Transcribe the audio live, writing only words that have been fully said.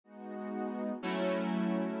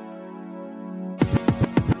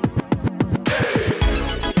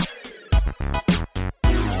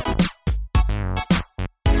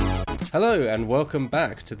Hello and welcome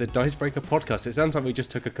back to the Dicebreaker podcast. It sounds like we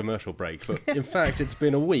just took a commercial break, but in fact it's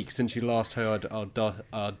been a week since you last heard our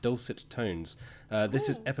dulcet tones. This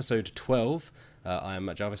is episode 12. I am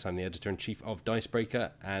Matt Jarvis, I'm the editor-in-chief of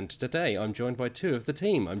Dicebreaker, and today I'm joined by two of the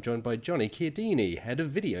team. I'm joined by Johnny Chiodini, head of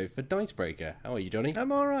video for Dicebreaker. How are you, Johnny?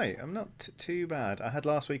 I'm alright, I'm not too bad. I had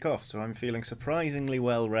last week off, so I'm feeling surprisingly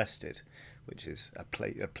well rested, which is a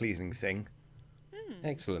pleasing thing.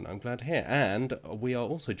 Excellent, I'm glad to hear. And we are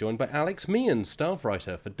also joined by Alex Meehan, staff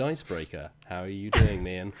writer for Dicebreaker. How are you doing,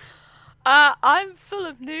 Meehan? I'm full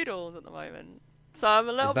of noodles at the moment, so I'm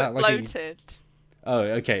a little bit bloated. Oh,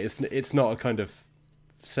 okay, it's not a kind of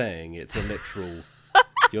saying, it's a literal...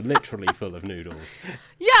 You're literally full of noodles.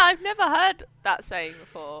 Yeah, I've never heard that saying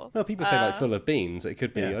before. Well, people say like full of beans. It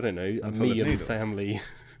could be, I don't know, a Meehan family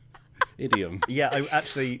idiom. Yeah,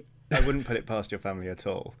 I wouldn't put it past your family at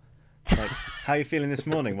all. Like, how are you feeling this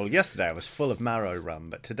morning? Well, yesterday I was full of marrow rum,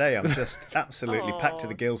 but today I'm just absolutely packed to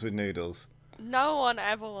the gills with noodles. No one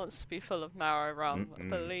ever wants to be full of marrow rum,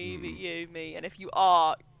 believe you me. And if you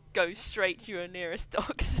are, go straight to your nearest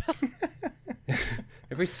doctor.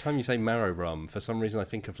 Every time you say marrow rum, for some reason I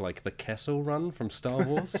think of like the Kessel Run from Star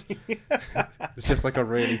Wars. It's just like a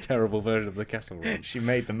really terrible version of the Kessel Run. She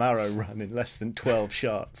made the marrow run in less than 12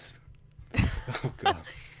 shots. Oh, God.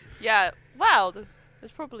 Yeah, well...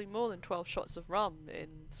 There's probably more than 12 shots of rum in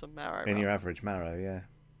some marrow rum. In your average marrow, yeah.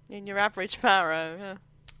 In your average marrow, yeah.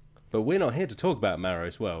 But we're not here to talk about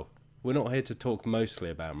marrows, well. We're not here to talk mostly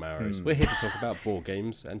about marrows. We're here to talk about board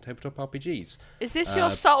games and tabletop RPGs. Is this your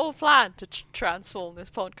subtle plan to transform this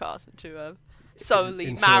podcast into a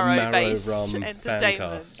solely marrow-based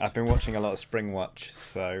entertainment? I've been watching a lot of Spring Watch,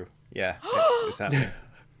 so yeah, it's happening.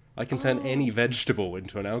 I can turn any vegetable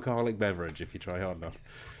into an alcoholic beverage if you try hard enough.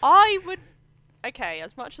 Okay,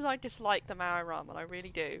 as much as I dislike the marrow rum, and I really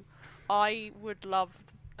do, I would love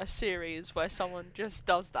a series where someone just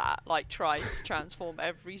does that, like tries to transform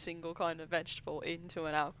every single kind of vegetable into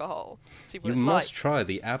an alcohol. See what you must try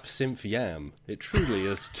the absinthe yam. It truly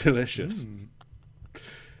is delicious.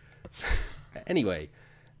 Anyway,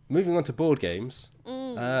 moving on to board games,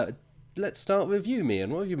 let's start with you, Meehan.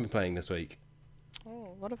 What have you been playing this week?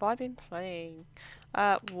 Oh, what have I been playing?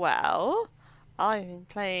 Well... I've been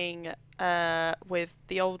playing with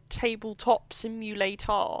the old tabletop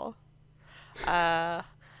simulator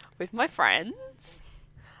with my friends,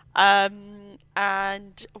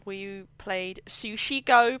 and we played Sushi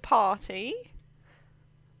Go Party,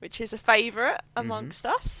 which is a favourite amongst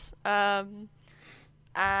us, and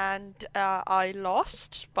I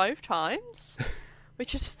lost both times,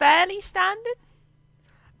 which is fairly standard.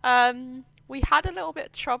 We had a little bit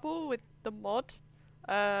of trouble with the mod,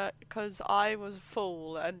 because I was a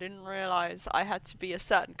fool and didn't realise I had to be a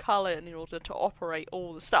certain colour in order to operate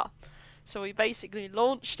all the stuff. So we basically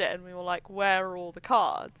launched it and we were like, where are all the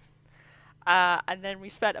cards? And then we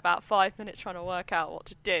spent about 5 minutes trying to work out what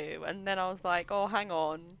to do. And then I was like, oh, hang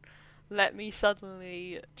on, let me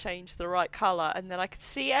suddenly change the right colour. And then I could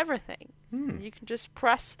see everything. You can just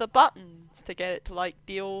press the buttons to get it to like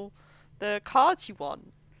deal the cards you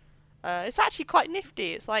want. It's actually quite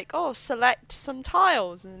nifty. It's like, oh, select some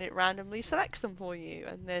tiles, and it randomly selects them for you,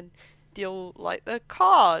 and then deal like the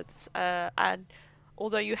cards. And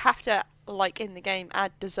although you have to, like in the game,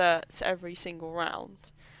 add desserts every single round,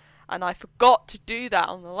 and I forgot to do that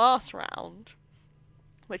on the last round,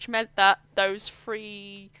 which meant that those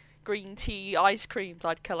free green tea ice creams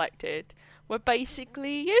I'd collected were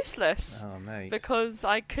basically useless. Oh, mate. Because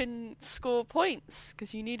I couldn't score points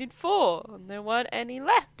because you needed 4 and there weren't any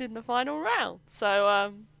left in the final round.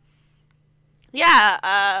 So,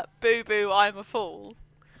 boo boo, I'm a fool.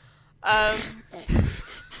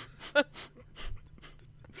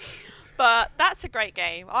 But that's a great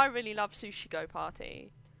game. I really love Sushi Go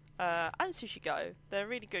Party and Sushi Go. They're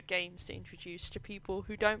really good games to introduce to people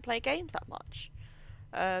who don't play games that much.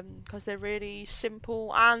 Because they're really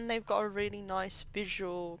simple and they've got a really nice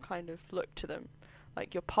visual kind of look to them.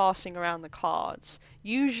 Like you're passing around the cards,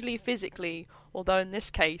 usually physically, although in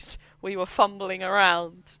this case we were fumbling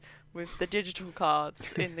around with the digital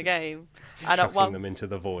cards in the game. And chucking them into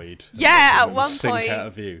the void. Yeah, at one point, out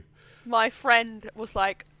of view. My friend was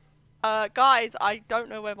like, guys, I don't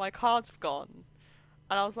know where my cards have gone.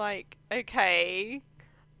 And I was like, okay.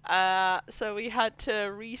 So we had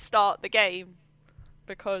to restart the game.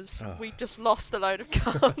 Because we just lost a load of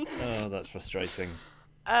cards. Oh, that's frustrating.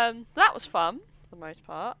 That was fun, for the most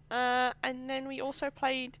part. And then we also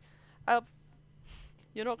played...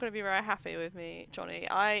 you're not going to be very happy with me, Johnny.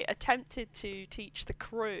 I attempted to teach the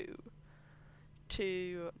crew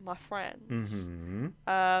to my friends.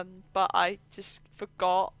 But I just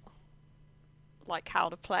forgot like how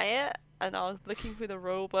to play it, and I was looking through the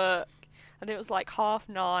rule book, and it was like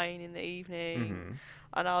 9:30 in the evening,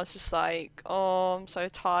 and I was just like, oh, I'm so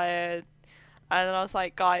tired. And then I was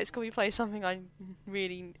like, guys, can we play something I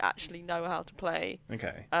really actually know how to play?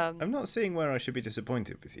 Okay. I'm not seeing where I should be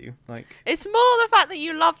disappointed with you. Like, it's more the fact that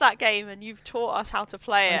you love that game and you've taught us how to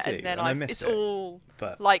play it, I do, and then and I miss it's it, all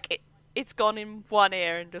but like it's gone in one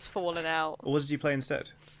ear and just fallen out. what did you play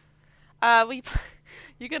instead?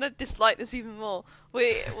 You're gonna dislike this even more.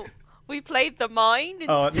 We played The Mind.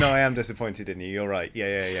 Oh Instead. no, I am disappointed in you. You're right.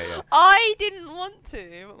 Yeah. I didn't want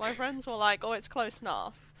to, but my friends were like, "Oh, it's close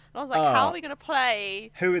enough." And I was like, "How are we gonna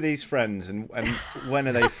play?" Who are these friends, and when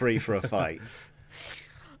are they free for a fight?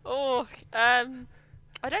 Oh, I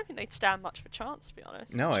don't think they'd stand much of a chance, to be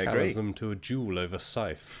honest. No, I agree. Challenge them to a duel over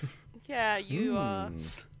scythe. Yeah, you are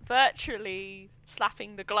virtually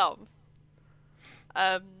slapping the glove.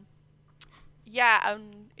 Yeah,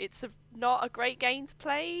 it's not a great game to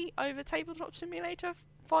play over Tabletop Simulator,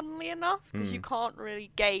 funnily enough, because you can't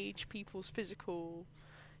really gauge people's physical,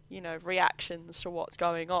 reactions to what's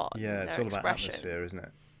going on. Yeah, it's all about atmosphere, isn't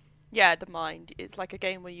it? Yeah, The Mind is like a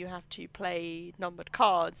game where you have to play numbered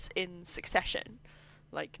cards in succession,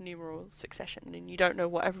 like numeral succession, and you don't know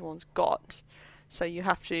what everyone's got, so you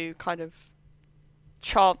have to kind of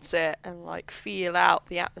chance it and like feel out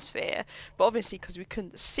the atmosphere. But obviously, because we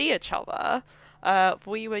couldn't see each other,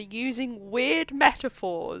 we were using weird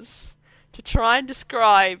metaphors to try and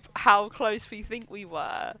describe how close we think we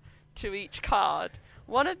were to each card.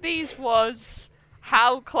 One of these was,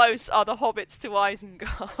 how close are the hobbits to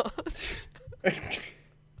Isengard?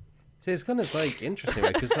 See, it's kind of like interesting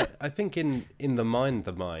because I think in the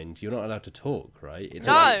mind, you're not allowed to talk, right? It's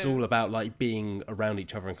all about like being around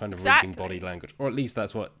each other and kind of reading body language, or at least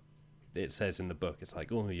that's what it says in the book. It's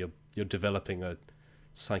like, oh, you're developing a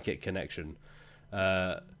psychic connection.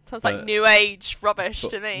 Sounds like New Age rubbish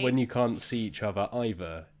to me. When you can't see each other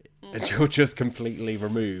either, and you're just completely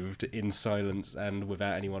removed in silence and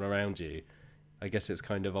without anyone around you, I guess it's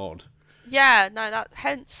kind of odd. Yeah, no,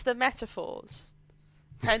 hence the metaphors.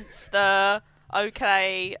 Hence the,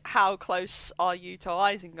 okay, how close are you to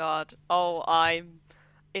Isengard? Oh, I'm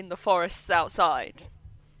in the forests outside.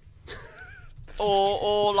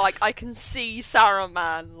 or like, I can see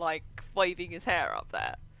Saruman, like, waving his hair up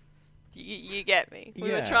there. You get me?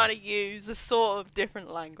 We were trying to use a sort of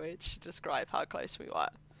different language to describe how close we were.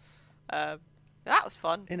 That was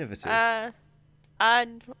fun. Innovative.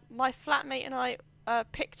 And my flatmate and I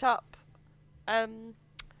picked up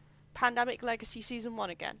Pandemic Legacy Season 1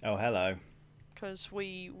 again. Oh, hello. Because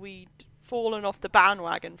we'd fallen off the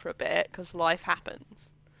bandwagon for a bit because life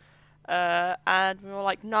happens. And we were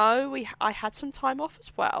like, no, I had some time off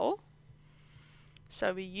as well.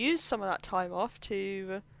 So we used some of that time off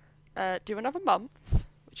to do another month,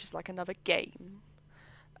 which is like another game.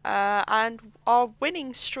 And our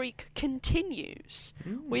winning streak continues.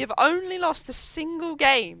 We have only lost a single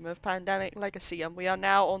game of Pandemic Legacy, and we are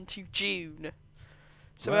now on to June.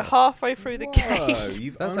 So we're halfway through the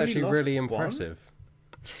game. That's actually really impressive.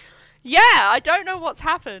 Yeah, I don't know what's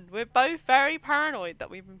happened. We're both very paranoid that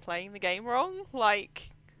we've been playing the game wrong. Like,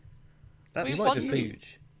 that's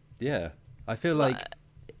huge. Yeah, I feel like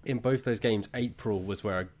in both those games, April was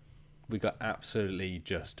where we got absolutely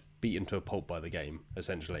just beaten to a pulp by the game.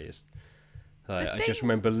 Essentially, it's I just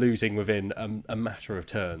remember losing within a matter of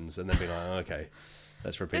turns, and then being like, oh, "Okay,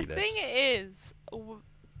 let's repeat this." The thing is,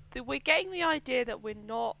 we're getting the idea that we're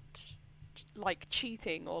not like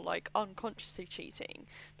cheating or like unconsciously cheating,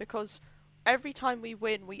 because every time we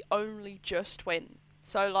win, we only just win.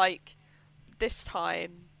 So like this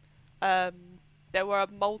time, there were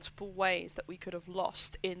multiple ways that we could have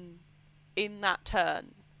lost in that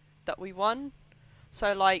turn that we won.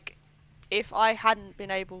 So like, if I hadn't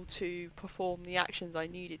been able to perform the actions I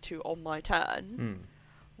needed to on my turn,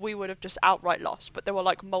 we would have just outright lost. But there were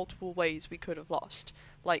like multiple ways we could have lost.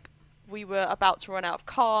 Like, we were about to run out of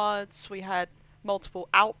cards, we had multiple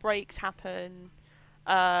outbreaks happen.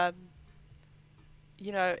 It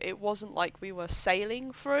wasn't like we were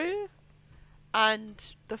sailing through.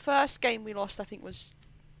 And the first game we lost, I think, was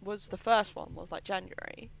the first one, was like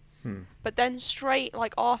January. But then straight,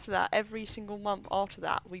 like, after that, every single month after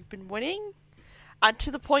that, we've been winning. And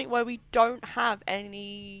to the point where we don't have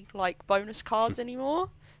any, like, bonus cards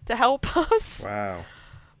anymore to help us. Wow.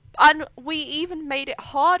 And we even made it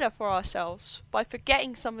harder for ourselves by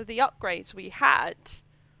forgetting some of the upgrades we had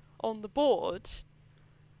on the board.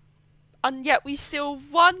 And yet we still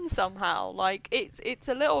won somehow. Like, it's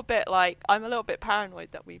a little bit like, I'm a little bit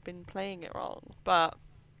paranoid that we've been playing it wrong. But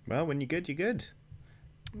well, when you're good, you're good.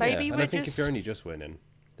 maybe and we're I think if you're only just winning,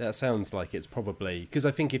 That sounds like it's probably because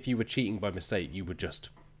I think if you were cheating by mistake, you would just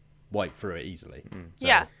wipe through it easily. So,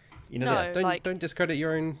 Yeah. You know, No. don't discredit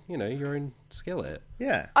your own your own skill at it.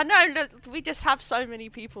 yeah. I know, look, we just have so many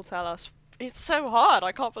people tell us, it's so hard,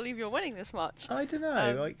 I can't believe you're winning this much. I don't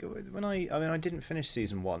know. Like when I didn't finish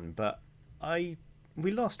season 1, but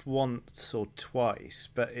we lost once or twice,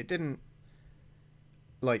 but it didn't.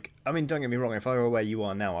 Like, I mean, don't get me wrong. If I were where you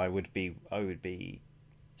are now, I would be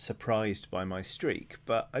surprised by my streak.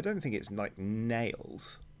 But I don't think it's like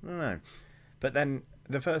nails. I don't know. But then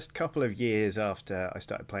the first couple of years after I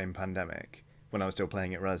started playing Pandemic, when I was still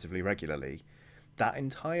playing it relatively regularly, that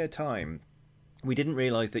entire time, we didn't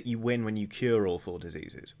realise that you win when you cure all 4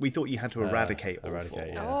 diseases. We thought you had to eradicate all 4.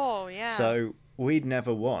 Yeah. Oh, yeah. So we'd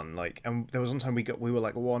never won. Like, and there was one time we were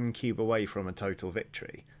like 1 cube away from a total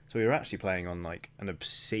victory. So we were actually playing on like an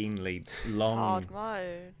obscenely long hard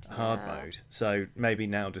mode. mode. So maybe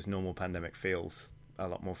now just normal Pandemic feels a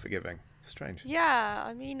lot more forgiving. Strange. Yeah,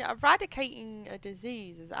 I mean, eradicating a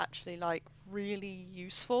disease is actually like really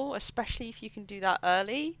useful, especially if you can do that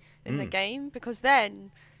early in the game, because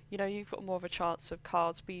then, you know, you've got more of a chance of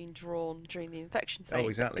cards being drawn during the infection phase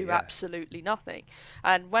exactly, that do yeah. absolutely nothing.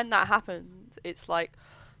 And when that happens, it's like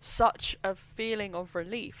such a feeling of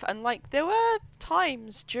relief. And like there were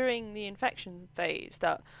times during the infection phase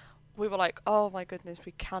that we were like, oh my goodness,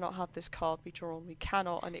 we cannot have this card be drawn, we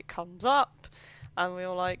cannot, and it comes up. And we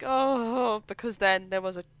were like, oh, because then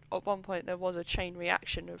at one point there was a chain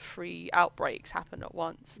reaction of 3 outbreaks happen at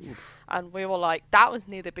once. Oof. And we were like, that was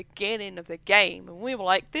near the beginning of the game. And we were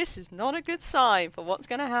like, this is not a good sign for what's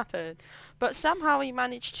going to happen. But somehow we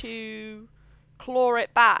managed to claw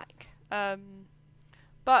it back.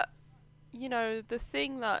 But, you know, the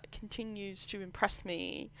thing that continues to impress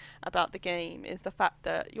me about the game is the fact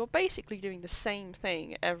that you're basically doing the same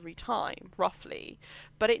thing every time, roughly,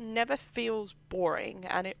 but it never feels boring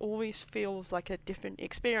and it always feels like a different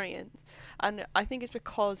experience. And I think it's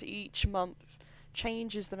because each month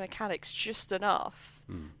changes the mechanics just enough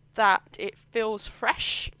that it feels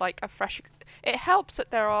fresh, like a fresh... It helps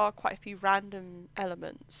that there are quite a few random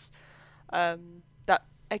elements that,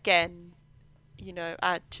 again, you know,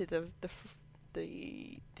 add to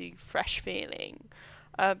the fresh feeling,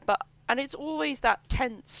 and it's always that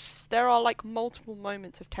tense. There are like multiple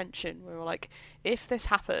moments of tension where we're like, if this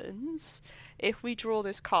happens, if we draw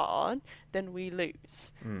this card, then we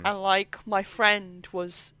lose. And like my friend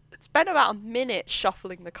spent about a minute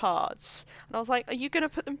shuffling the cards, and I was like, are you gonna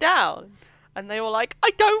put them down? And they were like, I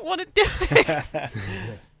don't want to do it,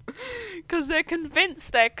 because they're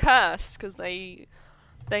convinced they're cursed, because they've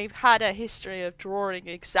had a history of drawing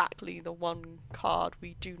exactly the one card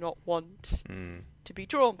we do not want to be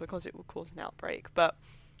drawn because it will cause an outbreak. But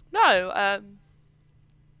no,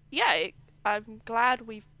 I'm glad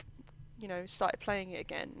we've, you know, started playing it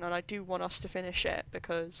again, and I do want us to finish it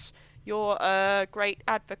because you're a great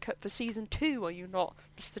advocate for Season 2, are you not,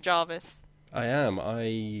 Mr. Jarvis? I am.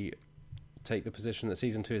 I take the position that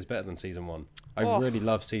Season 2 is better than Season 1. I really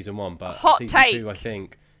love Season 1, but Hot Season take. 2, I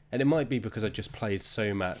think... And it might be because I just played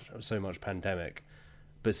so much Pandemic,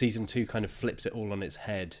 but Season 2 kind of flips it all on its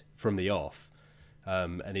head from the off,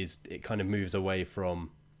 and it kind of moves away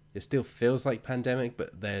from... It still feels like Pandemic,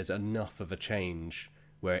 but there's enough of a change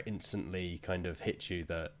where it instantly kind of hits you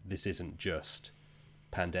that this isn't just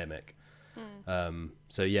Pandemic.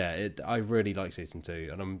 So yeah, I really like Season 2,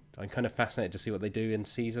 and I'm kind of fascinated to see what they do in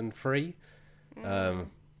Season 3,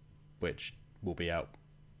 which will be out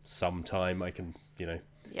sometime. I can, you know...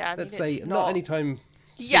 Yeah, I let's mean, say not anytime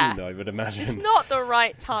soon, yeah, I would imagine. It's not the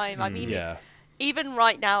right time. I mean, yeah. Even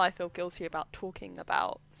right now I feel guilty about talking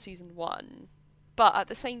about Season 1. But at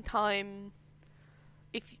the same time,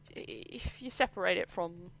 if you separate it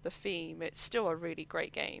from the theme, it's still a really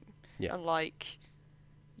great game. Yeah. And like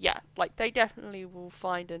they definitely will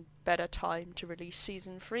find a better time to release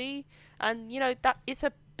Season 3. And, you know, that it's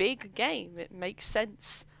a big game. It makes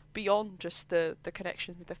sense beyond just the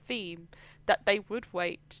connection with the theme that they would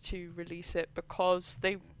wait to release it because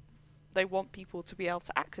they want people to be able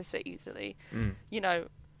to access it easily. You know,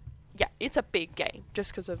 yeah, it's a big game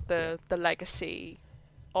just because of the legacy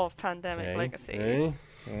of Pandemic Legacy.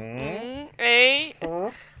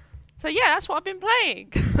 So yeah, that's what I've been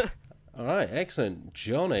playing. All right, excellent.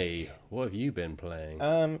 Johnny, what have you been playing?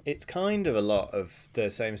 It's kind of a lot of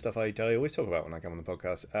the same stuff I always talk about when I come on the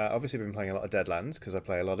podcast. Obviously, I've been playing a lot of Deadlands because I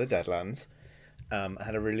play a lot of Deadlands. I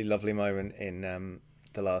had a really lovely moment in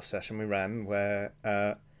the last session we ran where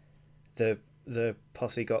the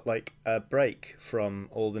posse got like a break from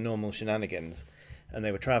all the normal shenanigans, and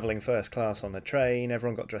they were travelling first class on a train.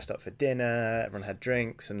 Everyone got dressed up for dinner. Everyone had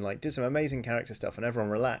drinks and like did some amazing character stuff, and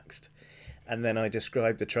everyone relaxed. and then I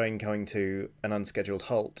described the train coming to an unscheduled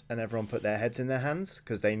halt, and everyone put their heads in their hands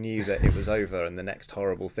because they knew that it was over and the next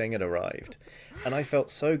horrible thing had arrived. And I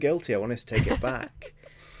felt so guilty. I wanted to take it back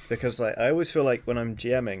because like I always feel like when I'm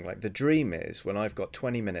GMing, like the dream is when I've got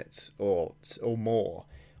 20 minutes or more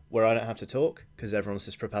where I don't have to talk because everyone's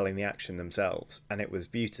just propelling the action themselves, and it was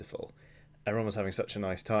beautiful. Everyone was having such a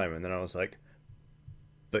nice time, and then I was like,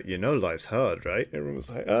 but you know life's hard, right? Everyone was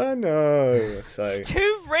like, oh no. So It's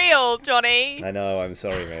too real, Johnny. I know, I'm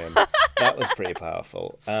sorry, man. That was pretty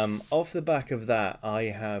powerful. Off the back of that, I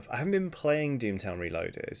haven't been playing Doomtown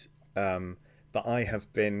Reloaded, but I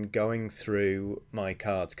have been going through my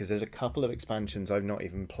cards because there's a couple of expansions I've not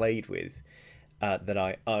even played with that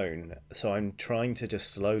I own. So I'm trying to just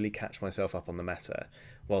slowly catch myself up on the meta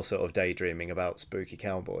while sort of daydreaming about spooky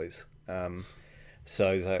cowboys.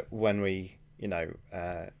 So that when we,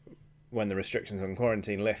 when the restrictions on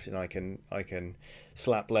quarantine lift and I can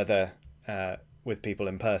slap leather with people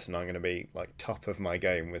in person, I'm going to be like top of my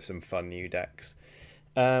game with some fun new decks.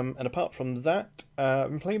 And apart from that, I've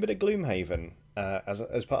been playing a bit of Gloomhaven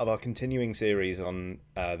as part of our continuing series on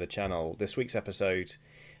the channel. This week's episode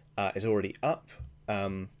is already up,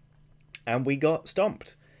 and we got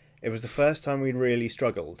stomped. It was the first time we'd really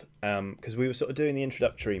struggled because we were sort of doing the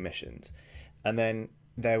introductory missions, and then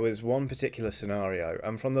there was one particular scenario,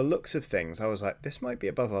 and from the looks of things, I was like, this might be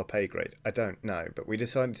above our pay grade. I don't know, but we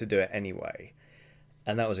decided to do it anyway,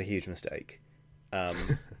 and that was a huge mistake.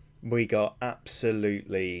 We got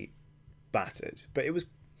absolutely battered, but it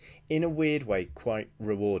was, in a weird way, quite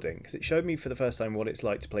rewarding because it showed me for the first time what it's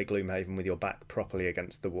like to play Gloomhaven with your back properly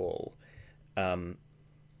against the wall.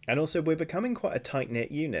 And also, we're becoming quite a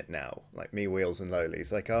tight-knit unit now, like me, Wheels, and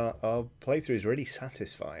Lowlies. Like, our playthrough is really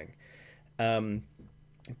satisfying.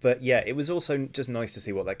 But yeah, it was also just nice to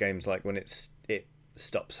see what that game's like when it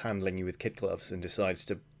stops handling you with kid gloves and decides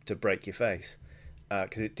to break your face.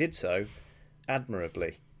 Because it did so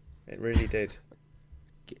admirably. It really did.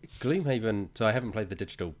 Gloomhaven, so I haven't played the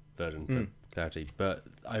digital version for clarity, but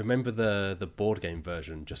I remember the board game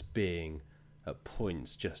version just being, at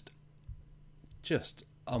points, just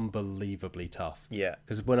unbelievably tough. Yeah.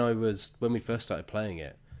 Because when we first started playing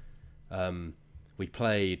it, we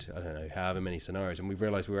played, I don't know, however many scenarios, and we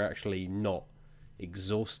realised we were actually not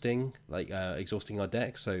exhausting our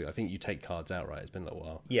deck. So I think you take cards out, right? It's been a little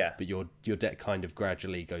while. Yeah. But your deck kind of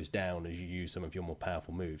gradually goes down as you use some of your more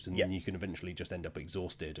powerful moves, and then you can eventually just end up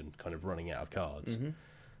exhausted and kind of running out of cards.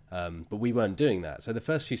 But we weren't doing that. So the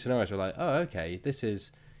first few scenarios were like, oh, okay, this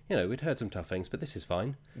is, we'd heard some tough things, but this is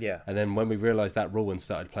fine. Yeah. And then when we realised that rule and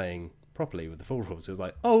started playing properly with the full rules, it was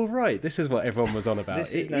like, oh, right, this is what everyone was on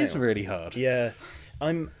about. It is really hard. Yeah.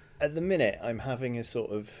 At the minute, I'm having a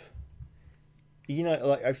sort of,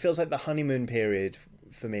 like, it feels like the honeymoon period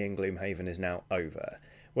for me in Gloomhaven is now over.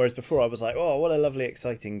 Whereas before I was like, oh, what a lovely,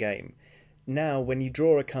 exciting game. Now, when you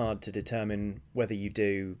draw a card to determine whether you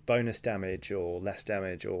do bonus damage or less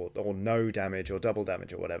damage or no damage or double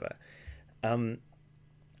damage or whatever,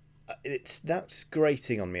 that's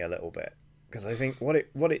grating on me a little bit. Because I think what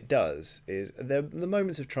it does is the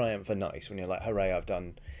moments of triumph are nice when you're like, hooray, I've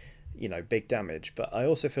done big damage, but I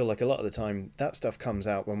also feel like a lot of the time that stuff comes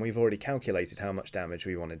out when we've already calculated how much damage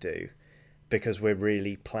we want to do because we're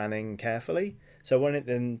really planning carefully. So when it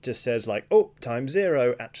then just says like, oh, times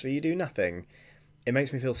 0, actually you do nothing, it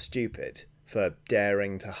makes me feel stupid for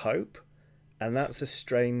daring to hope, and that's a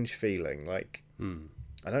strange feeling. Like,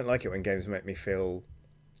 I don't like it when games make me feel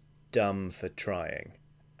dumb for trying.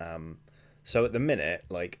 So at the minute,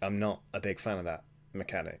 like, I'm not a big fan of that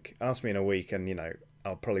mechanic. Ask me in a week and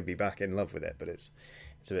I'll probably be back in love with it, but it's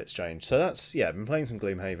a bit strange. So that's, I've been playing some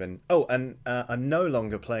Gloomhaven. Oh, and I'm no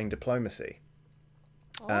longer playing Diplomacy.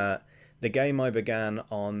 Oh. The game I began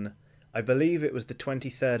on, I believe it was the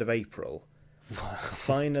 23rd of April,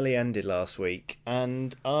 finally ended last week,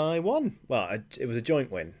 and I won. Well, it was a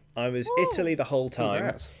joint win. I was Italy the whole time,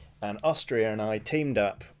 Congrats. and Austria and I teamed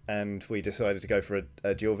up, and we decided to go for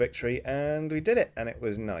a dual victory, and we did it, and it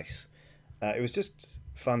was nice. It was just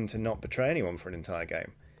fun to not betray anyone for an entire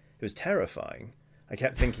game. It was terrifying. I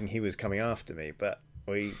kept thinking he was coming after me, but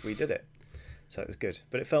we did it. So it was good.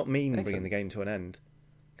 But it felt mean bringing the game to an end.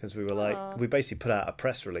 Because we were like, we basically put out a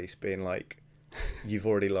press release being like, you've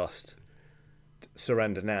already lost.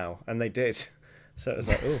 Surrender now. And they did. So it was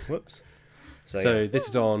like, oh, whoops. So this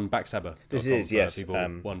is on Backstabber. This is, yes.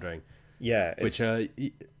 People wondering. Yeah. Which, sorry.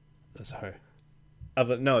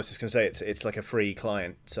 No, I was just going to say it's like a free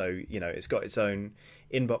client, so it's got its own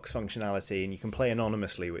inbox functionality, and you can play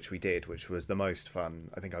anonymously, which we did, which was the most fun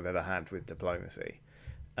I think I've ever had with Diplomacy.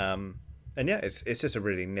 And yeah, it's just a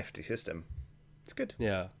really nifty system. It's good.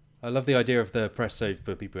 Yeah, I love the idea of the press. So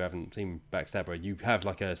for people who haven't seen Backstabber, you have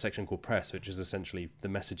like a section called press, which is essentially the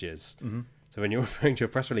messages. Mm-hmm. So when you're referring to a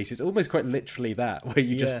press release, it's almost quite literally that, where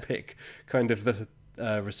you just pick kind of the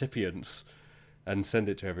recipients and send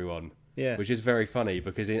it to everyone. Yeah. Which is very funny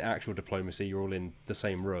because in actual diplomacy, you're all in the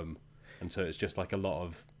same room, and so it's just like a lot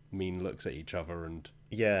of mean looks at each other and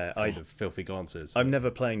kind of filthy glances. I'm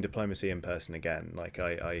never playing diplomacy in person again. Like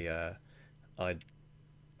I wrote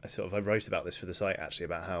about this for the site actually,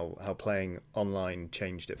 about how playing online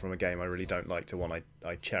changed it from a game I really don't like to one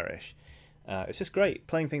I cherish. It's just great.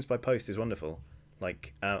 Playing things by post is wonderful.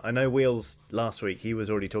 Like I know Wheels last week, he was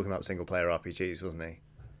already talking about single player RPGs, wasn't he?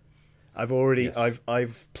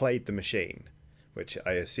 I've played The Machine, which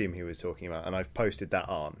I assume he was talking about, and I've posted that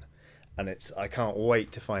on, and I can't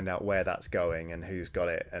wait to find out where that's going and who's got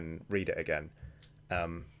it and read it again. I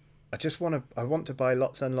want to buy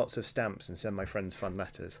lots and lots of stamps and send my friends fun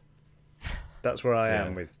letters. That's where I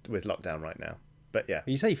am with lockdown right now. But yeah,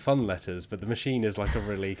 you say fun letters, but The Machine is like a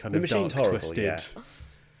really kind of dark, horrible, twisted. Yeah.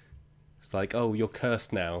 It's like, oh, you're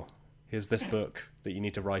cursed now. Here's this book that you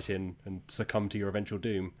need to write in and succumb to your eventual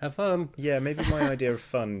doom. Have fun. Yeah, maybe my idea of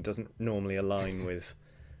fun doesn't normally align with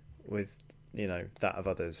that of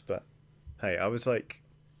others. But hey, I was like,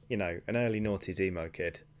 an early noughties emo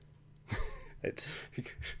kid. It's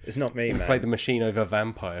not me, man. Play The Machine over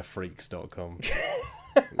vampirefreaks.com.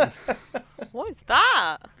 What is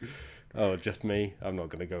that? Oh, just me. I'm not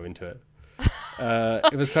going to go into it.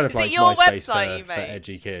 It was kind of like your MySpace website for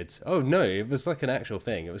edgy kids. Oh no, it was like an actual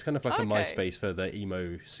thing. It was kind of like a Okay. MySpace for the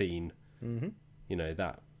emo scene. Mm-hmm.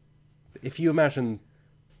 That. If you imagine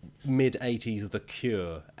mid 80s The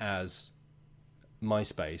Cure as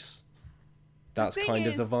MySpace, that's thing kind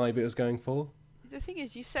of the is- vibe it was going for. The thing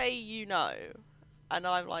is, you say you know, and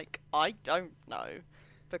I'm like, I don't know,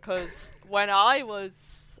 because when I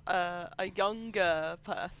was a younger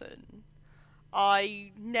person,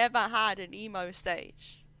 I never had an emo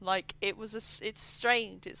stage. Like it's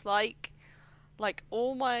strange. It's like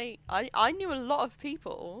all I knew a lot of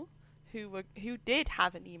people who did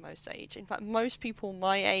have an emo stage. In fact, most people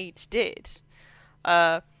my age did.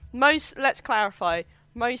 Let's clarify,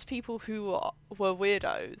 most people who were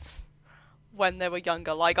weirdos when they were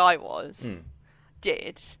younger, like I was,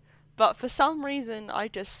 did. But for some reason, I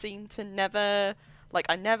just seem to never,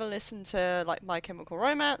 I never listened to, My Chemical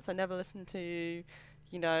Romance. I never listened to,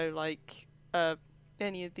 any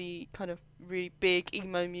of the kind of really big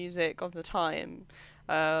emo music of the time.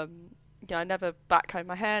 I never backcombed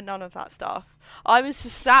my hair, none of that stuff. I was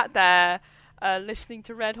just sat there listening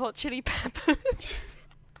to Red Hot Chili Peppers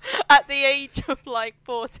at the age of,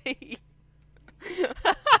 14.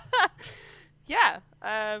 Yeah,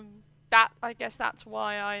 I guess that's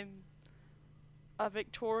why I'm a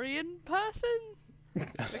Victorian person,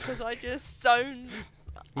 because I just don't.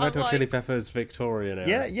 Red Hot Chili Peppers Victorian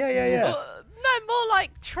era. Yeah. No, more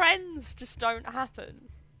like trends just don't happen.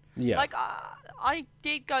 Yeah. I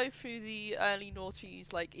did go through the early noughties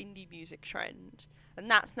indie music trend, and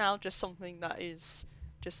that's now just something that is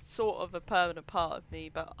just sort of a permanent part of me,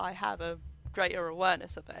 but I have a greater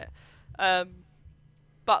awareness of it.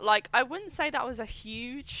 But I wouldn't say that was a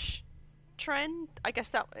huge trend. I guess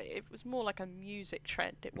that it was more like a music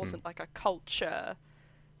trend. It wasn't like a culture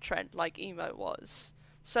trend like emo was.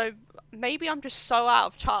 So maybe I'm just so out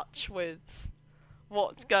of touch with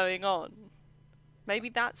what's going on. Maybe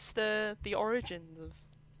that's the origins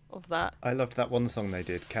of that. I loved that one song they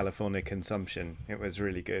did, California Consumption. It was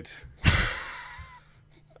really good.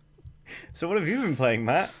 So what have you been playing,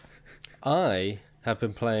 Matt? I have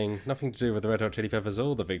been playing nothing to do with the Red Hot Chili Peppers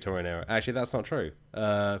or the Victorian era. Actually, that's not true.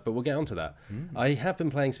 But we'll get on to that. I have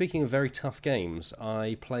been playing, speaking of very tough games,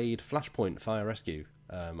 I played Flashpoint Fire Rescue.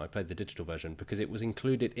 I played the digital version because it was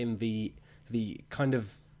included in the kind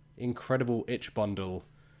of incredible itch bundle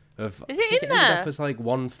of... Is it I think in it ended there? up as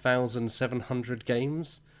 1,700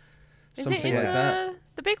 games. Is something it in like that.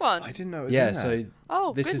 the big one? I didn't know it was Yeah, in there. so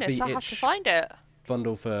Oh this is goodness, the I have to itch find it.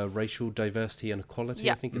 bundle for racial diversity and equality,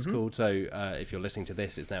 Yeah. I think it's called. So if you're listening to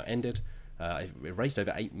this, it's now ended. It raised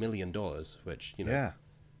over $8 million, which, Yeah.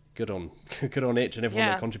 good on Itch and everyone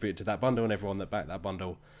Yeah. that contributed to that bundle and everyone that backed that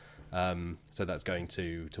bundle. So that's going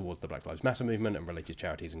towards the Black Lives Matter movement and related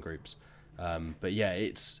charities and groups. But yeah,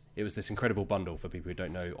 it was this incredible bundle for people who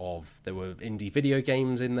don't know of. There were indie video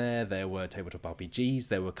games in there. There were tabletop RPGs.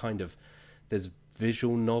 There were there's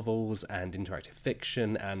visual novels and interactive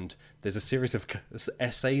fiction, and there's a series of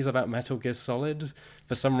essays about Metal Gear Solid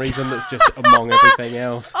for some reason that's just among everything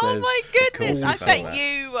else. Oh There's my goodness! cool I stuff.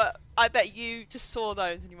 bet you just saw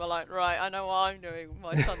those and you were like, right, I know what I'm doing with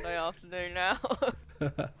my Sunday afternoon now.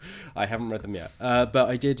 I haven't read them yet, but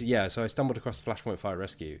I did. Yeah, so I stumbled across Flashpoint Fire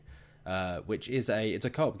Rescue, which is it's a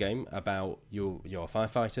co-op game about you're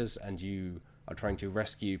firefighters and you are trying to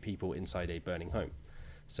rescue people inside a burning home.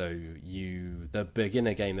 So the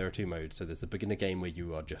beginner game, there are two modes. So there's the beginner game where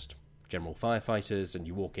you are just general firefighters and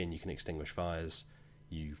you walk in, you can extinguish fires,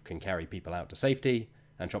 you can carry people out to safety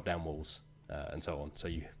and chop down walls, and so on. So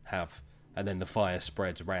you have, and then the fire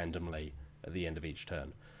spreads randomly at the end of each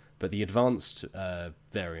turn. But the advanced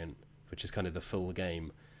variant, which is kind of the full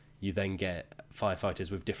game, you then get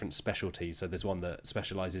firefighters with different specialties. So there's one that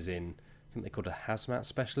specialises in, I think they call it a hazmat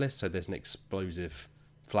specialist. So there's an explosive,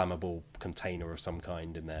 flammable container of some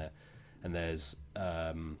kind in there. And there's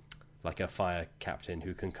like a fire captain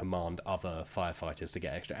who can command other firefighters to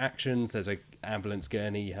get extra actions. There's a ambulance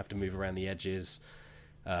gurney you have to move around the edges.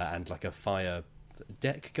 And like a fire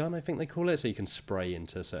deck gun, I think they call it, so you can spray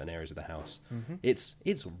into certain areas of the house. Mm-hmm. It's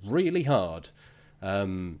really hard.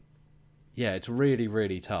 It's really,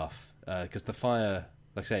 really tough because the fire,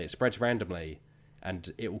 like I say, it spreads randomly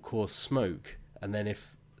and it will cause smoke, and then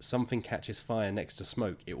if something catches fire next to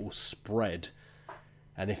smoke, it will spread,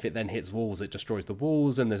 and if it then hits walls, it destroys the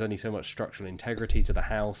walls, and there's only so much structural integrity to the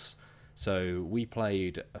house. So we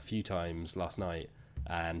played a few times last night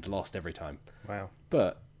and lost every time. Wow.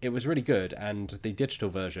 But it was really good, and the digital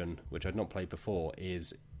version, which I'd not played before,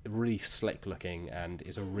 is really slick looking and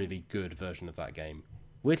is a really good version of that game.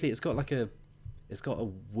 Weirdly, it's got a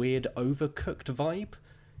weird Overcooked vibe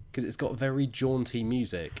because it's got very jaunty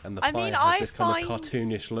music, and the fire has this kind of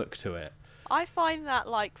cartoonish look to it. I find that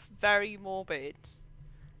like very morbid.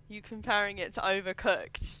 You comparing it to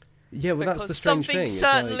Overcooked. Yeah, well, that's the strange thing.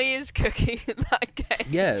 Something certainly is cooking in that game.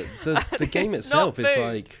 Yeah, the game itself is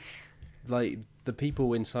like the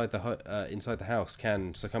people inside the house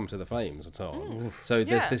can succumb to the flames and so on. So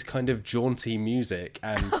there's this kind of jaunty music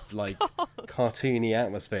and like cartoony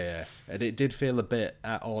atmosphere, and it did feel a bit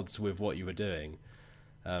at odds with what you were doing.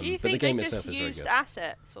 Do you think they just used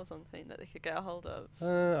assets or something that they could get a hold of?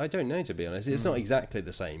 I don't know, to be honest. It's not exactly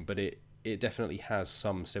the same, but it definitely has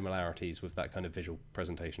some similarities with that kind of visual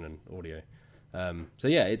presentation and audio. So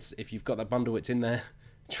yeah, if you've got that bundle, it's in there.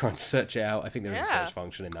 Try and search it out. I think there is a search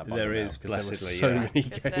function in that bundle. There is, blessedly. There were so many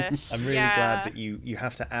games. I'm really glad that you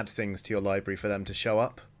have to add things to your library for them to show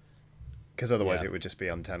up, because otherwise it would just be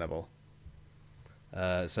untenable.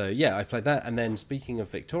 So yeah, I played that, and then speaking of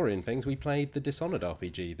Victorian things, we played the Dishonored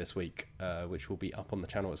RPG this week, which will be up on the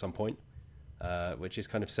channel at some point, which is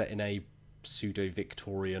kind of set in a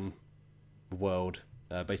pseudo-Victorian world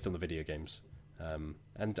based on the video games.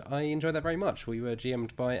 And I enjoyed that very much. We were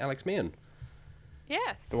GM'd by Alex Meehan.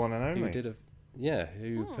 Yes. The one and only.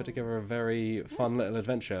 Who put together a very fun little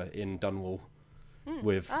adventure in Dunwall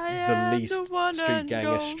with the least street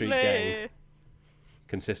gang,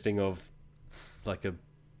 consisting of like a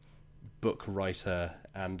book writer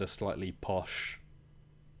and a slightly posh,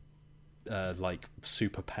 like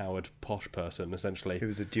super powered posh person, essentially. Who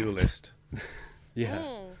was a duelist.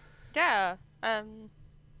 Yeah. Yeah.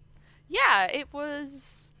 It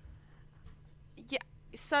was. Yeah.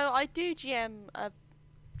 So I do GM.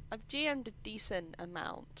 I've GM'd a decent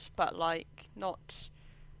amount, but like not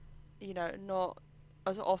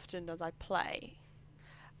as often as I play.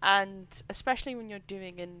 And especially when you're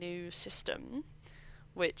doing a new system,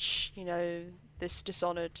 which, this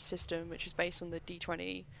Dishonored system, which is based on the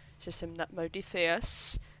D20 system that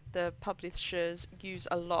Modiphius, the publishers, use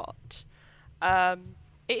a lot.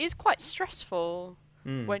 It is quite stressful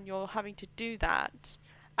when you're having to do that,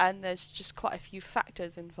 and there's just quite a few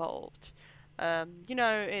factors involved.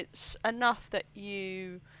 It's enough that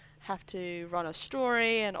you have to run a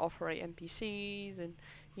story and operate NPCs and,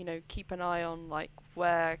 keep an eye on like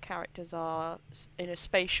where characters are in a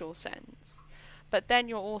spatial sense. But then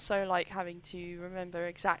you're also like having to remember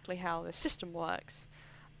exactly how the system works,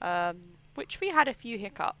 which we had a few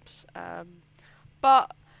hiccups.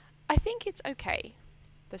 But I think it's okay,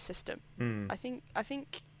 the system. I think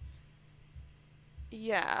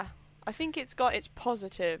it's got its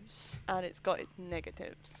positives and it's got its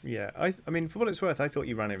negatives. Yeah, I mean, for what it's worth, I thought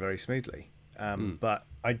you ran it very smoothly. But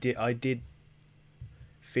I did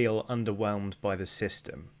feel underwhelmed by the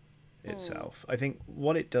system itself. I think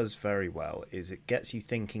what it does very well is it gets you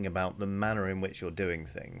thinking about the manner in which you're doing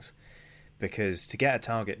things. Because to get a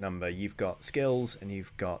target number, you've got skills and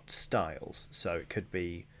you've got styles. So it could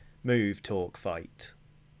be move, talk, fight,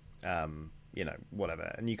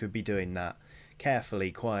 whatever. And you could be doing that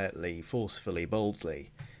carefully, quietly, forcefully,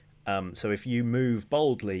 boldly. So if you move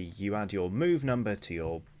boldly, you add your move number to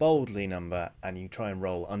your boldly number, and you try and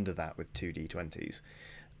roll under that with 2d20s.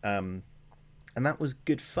 And that was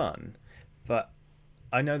good fun, but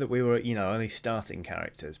I know that we were, only starting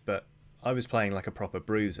characters, but I was playing like a proper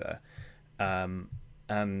bruiser,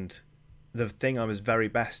 and the thing I was very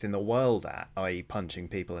best in the world at, i.e. punching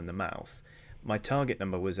people in the mouth, my target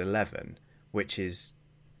number was 11, which is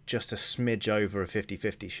just a smidge over a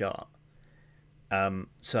 50-50 shot.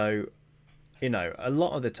 So, a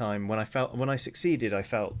lot of the time when I succeeded, I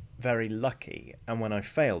felt very lucky, and when I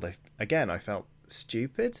failed, I felt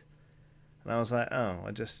stupid, and I was like,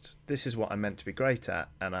 this is what I'm meant to be great at,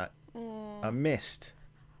 and I missed.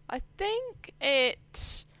 I think I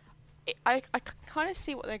kind of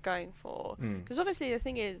see what they're going for, because obviously the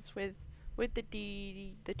thing is with the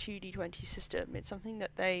 2D20 system, it's something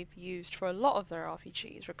that they've used for a lot of their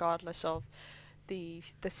RPGs, regardless of the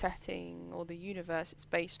setting or the universe it's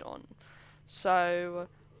based on. So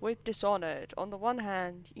with Dishonored, on the one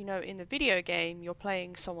hand, in the video game, you're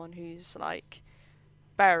playing someone who's like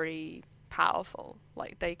very powerful,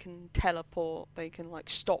 like they can teleport, they can like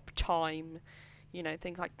stop time,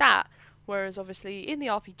 things like that. Whereas obviously in the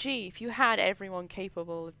RPG, if you had everyone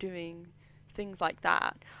capable of doing things like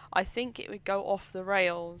that, I think it would go off the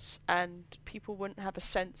rails and people wouldn't have a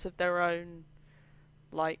sense of their own,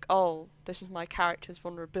 like, oh, this is my character's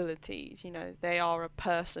vulnerabilities, they are a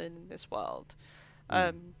person in this world.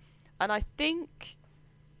 And I think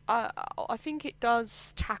it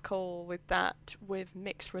does tackle with that with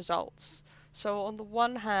mixed results. So on the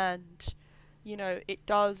one hand, it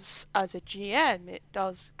does, as a GM, it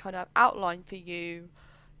does kind of outline for you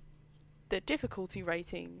the difficulty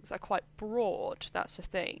ratings are quite broad, that's the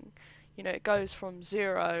thing. It goes from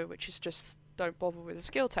 0, which is just don't bother with a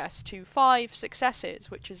skill test, to 5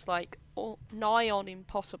 successes, which is like nigh on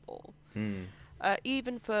impossible.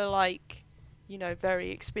 Even for like,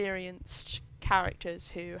 very experienced characters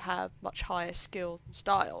who have much higher skills and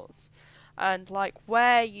styles. And like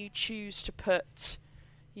where you choose to put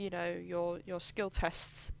your skill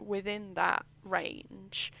tests within that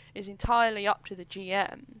range is entirely up to the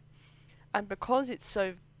GM. And because it's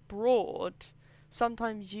so broad,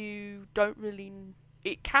 sometimes you don't really...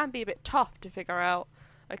 It can be a bit tough to figure out,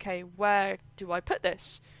 okay, where do I put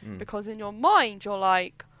this? Because in your mind, you're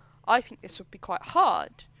like, I think this would be quite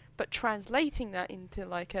hard. But translating that into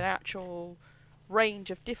like an actual range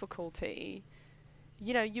of difficulty,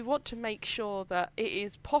 you want to make sure that it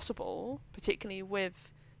is possible, particularly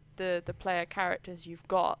with the player characters you've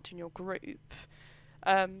got in your group.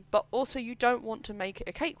 But also you don't want to make it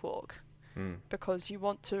a cakewalk. Because you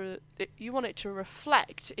want it to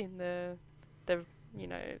reflect in the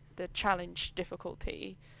challenge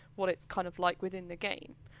difficulty, what it's kind of like within the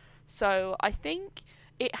game. So I think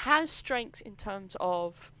it has strengths in terms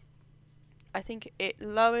of, I think it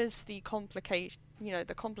lowers the complicated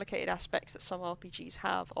aspects that some RPGs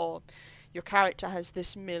have, or your character has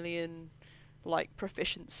this million like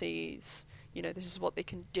proficiencies, this is what they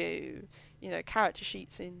can do. Character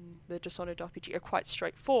sheets in the Dishonored RPG are quite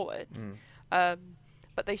straightforward,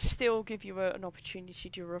 but they still give you an opportunity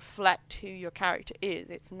to reflect who your character is.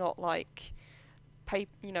 It's not like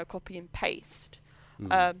copy and paste.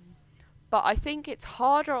 But I think it's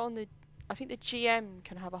harder I think the GM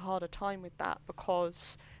can have a harder time with that,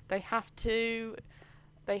 because they have to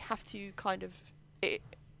kind of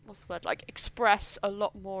express a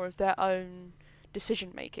lot more of their own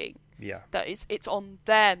decision making. Yeah. That it's on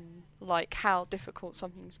them, like how difficult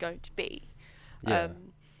something's going to be. Yeah.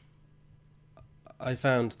 I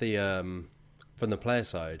found from the player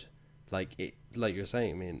side, like you're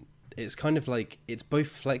saying, I mean, it's kind of like it's both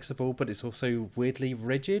flexible, but it's also weirdly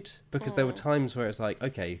rigid, because there were times where it's like,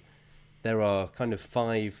 okay, there are kind of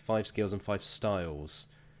five skills and 5 styles,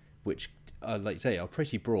 which like you say, are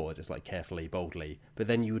pretty broad. It's like carefully, boldly, but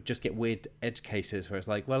then you would just get weird edge cases where it's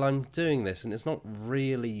like, well, I'm doing this and it's not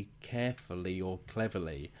really carefully or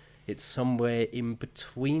cleverly, it's somewhere in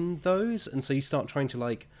between those, and so you start trying to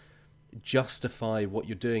like justify what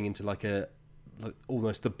you're doing into like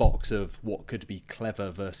almost the box of what could be clever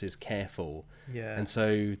versus careful. Yeah. And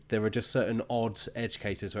so there are just certain odd edge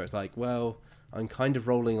cases where it's like, well, I'm kind of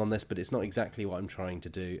rolling on this, but it's not exactly what I'm trying to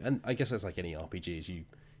do. And I guess that's like any RPGs,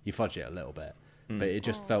 you fudge it a little bit, but it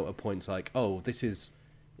just felt at points like, oh,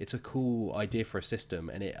 it's a cool idea for a system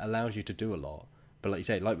and it allows you to do a lot. But like you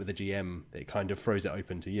say, like with the GM, it kind of throws it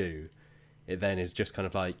open to you. It then is just kind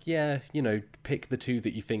of like, yeah, pick the 2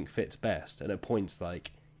 that you think fits best. And at points,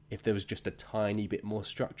 like, if there was just a tiny bit more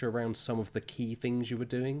structure around some of the key things you were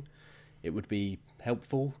doing, it would be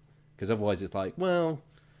helpful. Because otherwise it's like, well,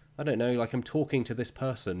 I don't know, like I'm talking to this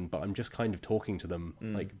person, but I'm just kind of talking to them,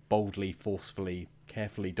 like boldly, forcefully,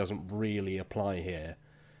 carefully doesn't really apply here.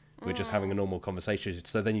 We're just having a normal conversation.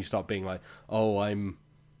 So then you start being like, oh, I'm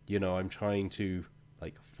trying to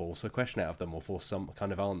like force a question out of them or force some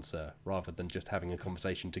kind of answer rather than just having a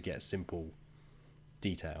conversation to get simple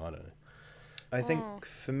detail. I don't know. I think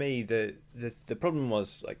for me the problem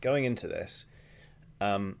was, like, going into this,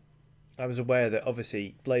 I was aware that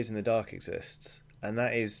obviously Blaze in the Dark exists, and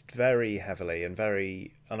that is very heavily and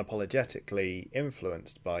very unapologetically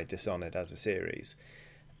influenced by Dishonored as a series.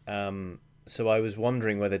 So I was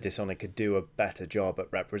wondering whether Dishonored could do a better job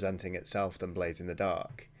at representing itself than Blaze in the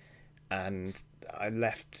Dark, and I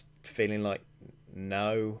left feeling like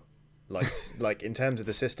no, like in terms of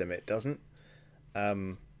the system, it doesn't.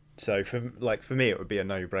 So for me, it would be a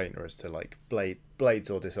no-brainer as to like Blades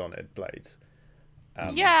or Dishonored. Blades.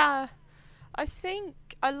 Yeah, I think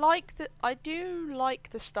I do like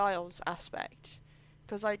the styles aspect,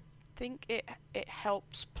 because I think it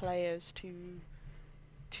helps players to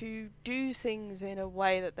do things in a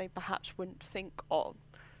way that they perhaps wouldn't think of.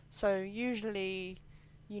 So usually,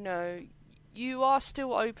 you are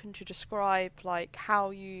still open to describe like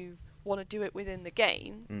how you want to do it within the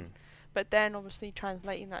game, but then obviously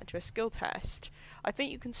translating that into a skill test, I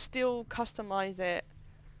think you can still customize it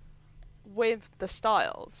with the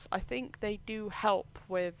styles. I think they do help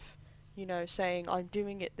with, saying I'm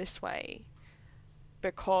doing it this way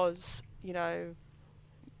because,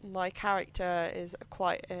 my character is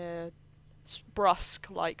quite a brusque,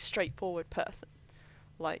 like straightforward person,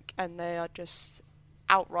 like, and they are just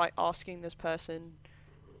outright asking this person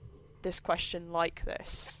this question like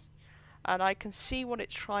this, and I can see what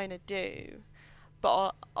it's trying to do,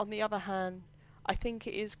 but on the other hand, I think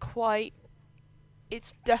it's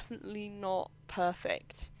definitely not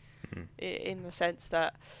perfect, in the sense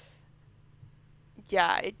that,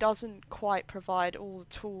 yeah, it doesn't quite provide all the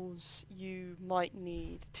tools you might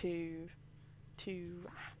need to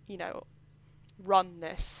run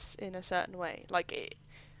this in a certain way. Like,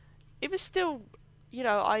 it was still,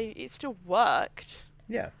 it still worked.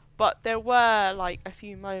 Yeah. But there were like a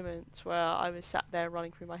few moments where I was sat there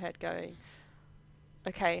running through my head going,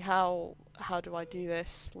 okay, how do I do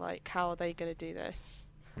this? Like, how are they going to do this?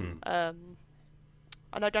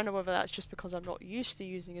 And I don't know whether that's just because I'm not used to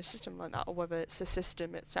using a system like that, or whether it's the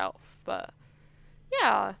system itself. But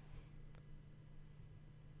yeah,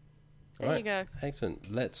 there you go.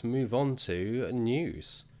 Excellent. Let's move on to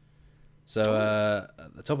news. So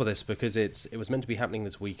at the top of this, because it was meant to be happening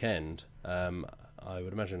this weekend, I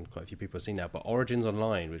would imagine quite a few people have seen now, but Origins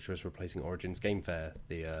Online, which was replacing Origins Game Fair,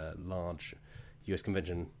 the large US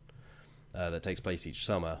convention that takes place each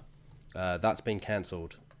summer, that's been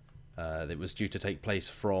cancelled. It was due to take place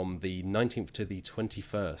from the 19th to the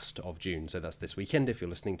 21st of June, so that's this weekend if you're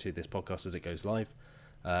listening to this podcast as it goes live.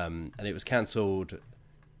 And it was cancelled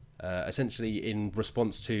essentially in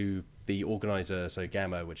response to the organiser, so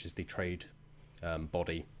GAMA, which is the trade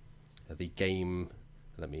body, the game...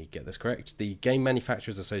 Let me get this correct. The Game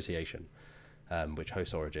Manufacturers Association, which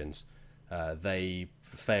hosts Origins, they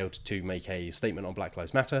failed to make a statement on Black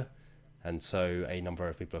Lives Matter, and so a number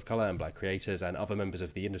of people of colour and black creators and other members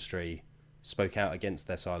of the industry spoke out against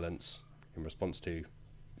their silence in response to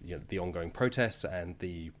the ongoing protests and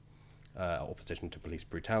the opposition to police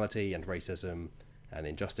brutality and racism and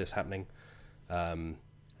injustice happening,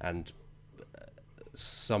 and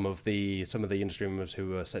some of the industry members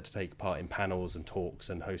who were set to take part in panels and talks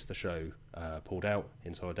and host the show pulled out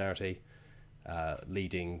in solidarity,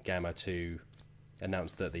 leading GAMA to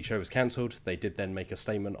announce that the show was cancelled. They did then make a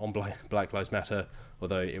statement on Black Lives Matter,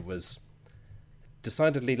 although it was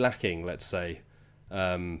decidedly lacking, let's say.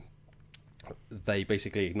 They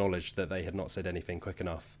basically acknowledged that they had not said anything quick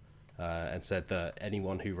enough, and said that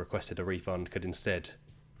anyone who requested a refund could instead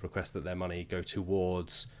request that their money go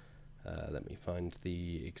towards... let me find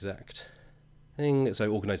the exact thing.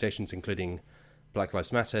 So organisations including Black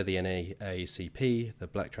Lives Matter, the NAACP, the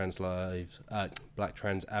Black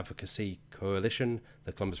Trans Advocacy Coalition,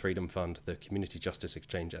 the Columbus Freedom Fund, the Community Justice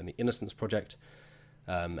Exchange, and the Innocence Project.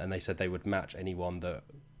 And they said they would match anyone that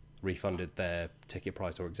refunded their ticket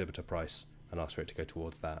price or exhibitor price and asked for it to go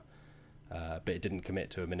towards that. But it didn't commit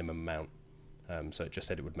to a minimum amount. So it just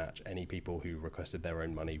said it would match any people who requested their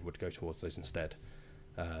own money would go towards those instead.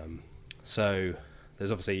 So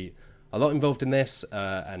there's obviously a lot involved in this,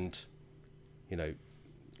 and we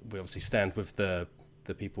obviously stand with the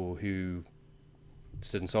people who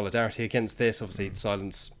stood in solidarity against this. Obviously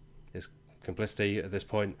silence is complicity at this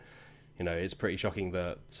point. It's pretty shocking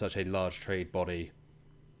that such a large trade body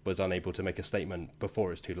was unable to make a statement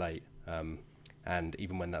before it's too late, and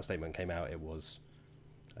even when that statement came out, it was,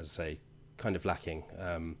 as I say, kind of lacking.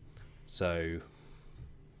 So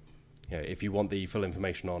if you want the full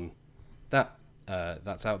information on that,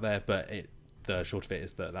 that's out there, but the short of it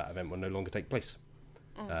is that event will no longer take place.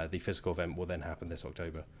 The physical event will then happen this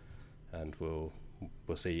October, and we'll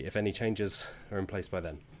see if any changes are in place by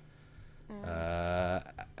then.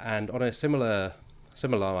 And on a similar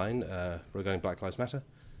line, regarding Black Lives Matter,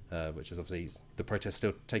 which is obviously the protest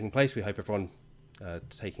still taking place. We hope everyone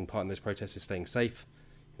taking part in this protest is staying safe.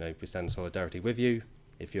 We stand in solidarity with you.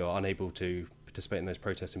 If you're unable to participate in those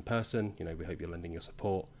protests in person, we hope you're lending your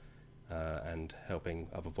support and helping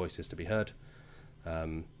other voices to be heard.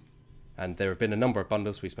 And there have been a number of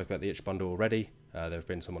bundles. We spoke about the Itch bundle already. There have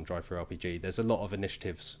been some on Drive-Thru RPG. There's a lot of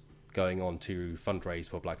initiatives going on to fundraise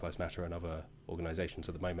for Black Lives Matter and other organisations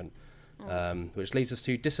at the moment, which leads us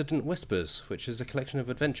to Dissident Whispers, which is a collection of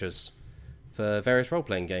adventures for various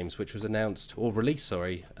role-playing games, which was announced, or released,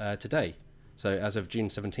 today. So as of June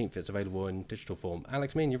 17th, it's available in digital form.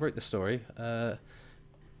 Alex, you wrote the story.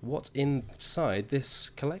 What's inside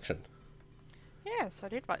this collection? Yes, I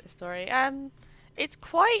did write the story. It's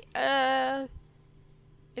quite an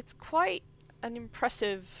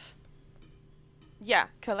impressive,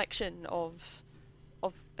 collection of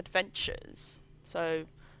adventures. So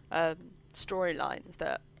storylines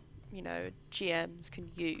that GMs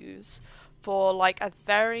can use for a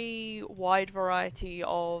very wide variety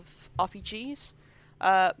of RPGs,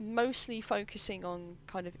 mostly focusing on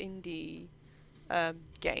kind of indie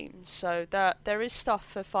games. So there is stuff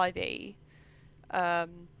for 5e,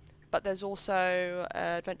 but there's also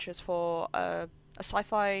adventures for a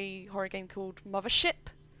sci-fi horror game called Mothership,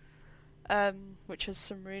 which has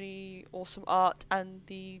some really awesome art, and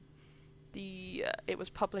it was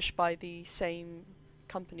published by the same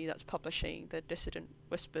company that's publishing the Dissident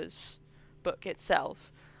Whispers book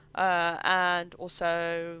itself, and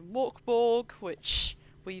also Morkborg, which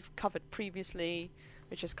we've covered previously,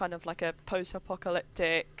 which is kind of like a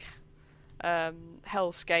post-apocalyptic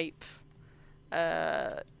hellscape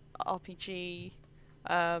RPG,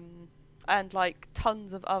 and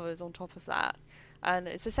tons of others on top of that. And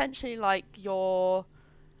it's essentially like the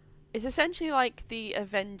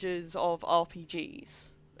Avengers of RPGs,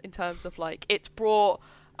 in terms of it's brought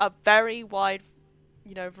a very wide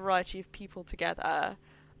variety of people together,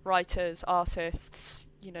 writers, artists,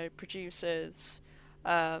 producers,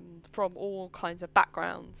 from all kinds of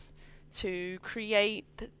backgrounds, to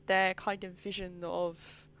create their kind of vision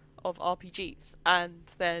of RPGs,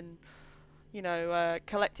 and then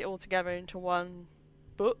collect it all together into one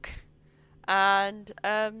book. And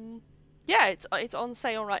it's on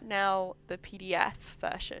sale right now, the PDF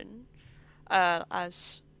version,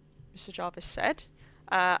 as Mr. Jarvis said,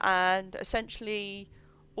 and essentially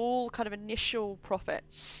all kind of initial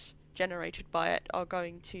profits generated by it are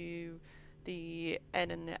going to the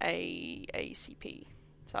NAACP.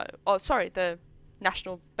 The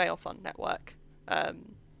National Bail Fund Network,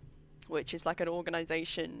 which is an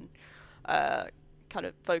organisation kind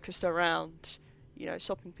of focused around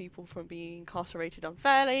stopping people from being incarcerated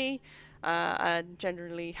unfairly, and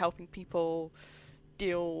generally helping people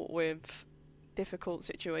deal with difficult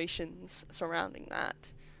situations surrounding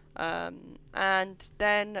that. And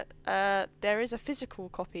then there is a physical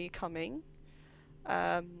copy coming,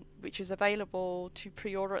 which is available to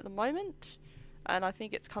pre-order at the moment, and I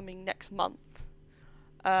think it's coming next month.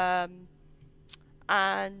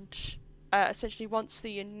 Essentially, once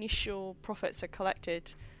the initial profits are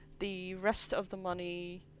collected, the rest of the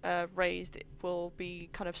money raised will be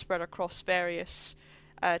kind of spread across various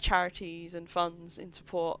charities and funds in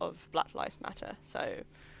support of Black Lives Matter. So,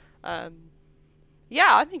 I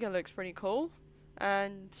think it looks pretty cool,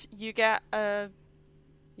 and you get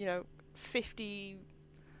 50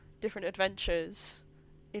 different adventures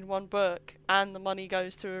in one book, and the money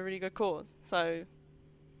goes to a really good cause. So,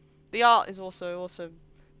 the art is also awesome.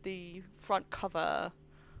 The front cover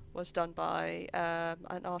was done by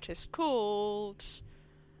an artist called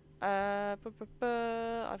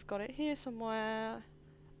I've got it here somewhere,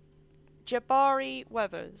 Jabari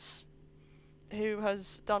Weathers, who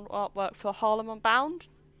has done artwork for Harlem Unbound,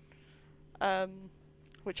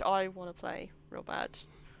 which I want to play real bad,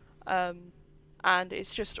 and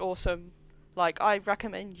it's just awesome. I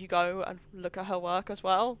recommend you go and look at her work as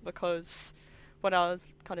well, because when I was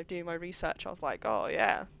kind of doing my research, I was like, oh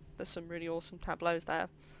yeah, there's some really awesome tableaus there.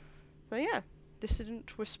 So yeah,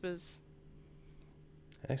 Dissident Whispers.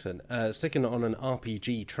 Excellent. Sticking on an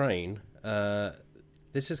RPG train,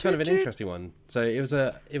 this is kind of an interesting one. So it was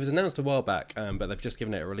announced a while back, but they've just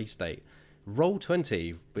given it a release date.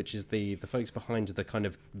 Roll20, which is the folks behind the kind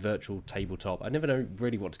of virtual tabletop. I never know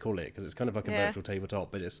really what to call it, because it's kind of like a virtual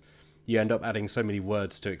tabletop, but you end up adding so many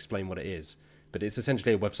words to explain what it is. But it's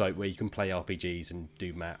essentially a website where you can play RPGs and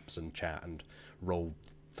do maps and chat and roll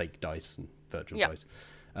fake dice and virtual dice.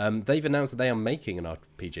 They've announced that they are making an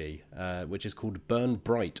RPG, which is called Burn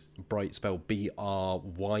Bright. Bright spelled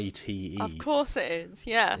Bryte. Of course it is,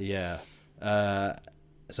 yeah. Yeah.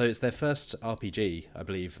 So it's their first RPG, I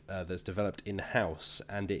believe, that's developed in-house,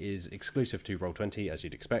 and it is exclusive to Roll20, as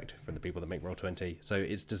you'd expect from the people that make Roll20. So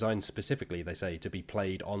it's designed specifically, they say, to be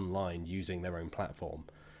played online using their own platform,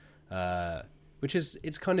 which is,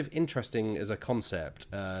 it's kind of interesting as a concept.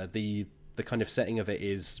 The kind of setting of it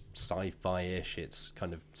is sci-fi-ish. It's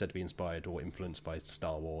kind of said to be inspired or influenced by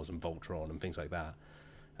Star Wars and Voltron and things like that.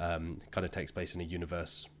 Kind of takes place in a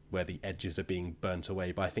universe where the edges are being burnt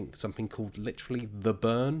away by, I think, something called literally the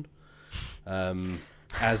burn,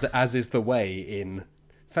 as is the way in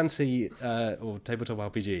fancy or tabletop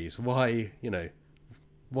RPGs.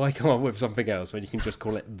 Why come up with something else when you can just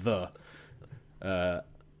call it the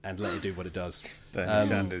and let it do what it does? Bernie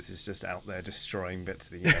Sanders is just out there destroying bits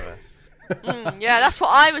of the universe. Yeah, that's what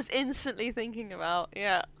I was instantly thinking about.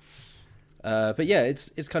 Yeah. But yeah,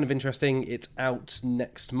 it's kind of interesting. It's out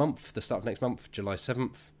next month, the start of next month, July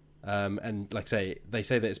 7th. And like I say, they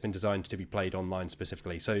say that it's been designed to be played online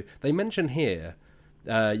specifically. So they mention here,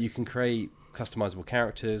 you can create customizable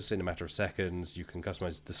characters in a matter of seconds. You can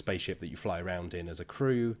customize the spaceship that you fly around in as a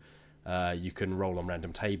crew. You can roll on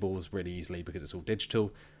random tables really easily because it's all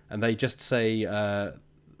digital. And they just say,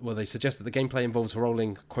 they suggest that the gameplay involves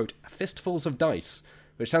rolling, quote, fistfuls of dice,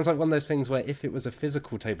 which sounds like one of those things where if it was a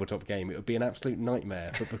physical tabletop game, it would be an absolute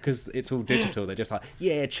nightmare. But because it's all digital, they're just like,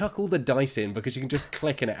 yeah, chuck all the dice in because you can just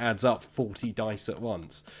click and it adds up 40 dice at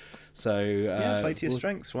once. So play to your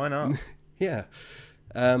strengths. Why not? Yeah.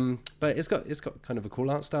 But it's got kind of a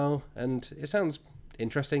cool art style, and it sounds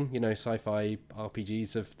interesting. Sci-fi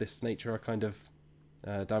RPGs of this nature are kind of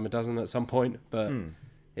dime a dozen at some point. But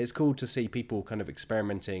it's cool to see people kind of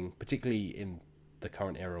experimenting, particularly in the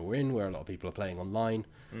current era we're in, where a lot of people are playing online,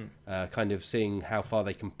 kind of seeing how far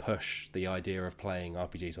they can push the idea of playing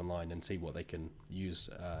RPGs online and see what they can use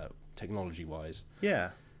technology wise.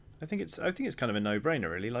 Yeah, I think it's kind of a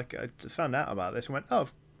no-brainer really. Like, I found out about this and went, oh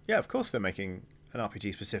yeah, of course they're making an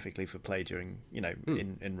RPG specifically for play during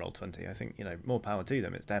in Roll20. I think more power to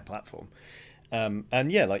them. It's their platform.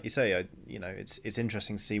 And yeah, like you say, it's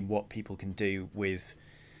interesting to see what people can do with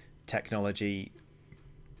technology,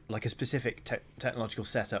 like a specific technological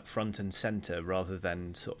setup front and center, rather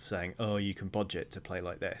than sort of saying, oh, you can budget to play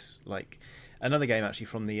like this. Like another game actually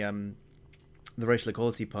from the racial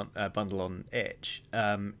equality bundle on itch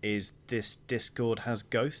is this Discord Has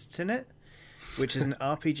Ghosts in It, which is an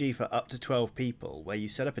RPG for up to 12 people where you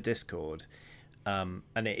set up a Discord, and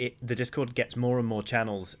the Discord gets more and more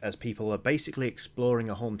channels as people are basically exploring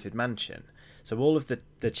a haunted mansion. So all of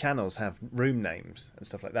the channels have room names and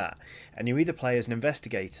stuff like that. And you either play as an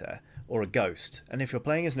investigator or a ghost. And if you're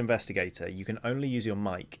playing as an investigator, you can only use your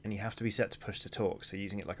mic and you have to be set to push to talk, so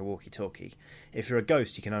using it like a walkie-talkie. If you're a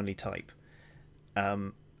ghost, you can only type.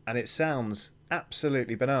 And it sounds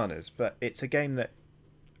absolutely bananas, but it's a game that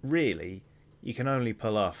really you can only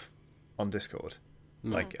pull off on Discord.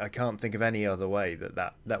 Like, I can't think of any other way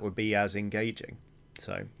that would be as engaging.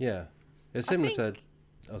 So yeah, it's similar to...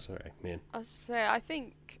 Oh, sorry, Mian. I was to say, I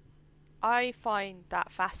think I find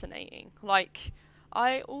that fascinating. Like,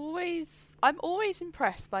 I'm always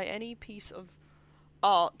impressed by any piece of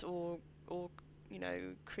art or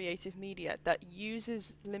creative media that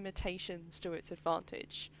uses limitations to its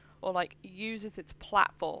advantage, or like uses its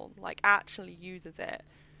platform, like actually uses it.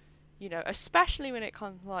 Especially when it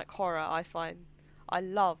comes to like horror, I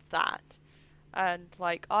love that, and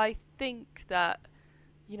like I think that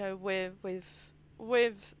with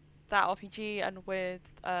that RPG and with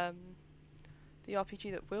the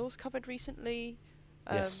RPG that Will's covered recently.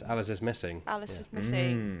 Yes, Alice is Missing. Alice is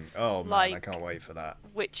Missing. Oh man, I can't wait for that.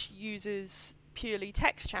 Which uses purely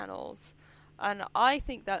text channels. And I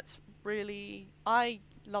think that's really... I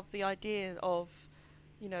love the idea of,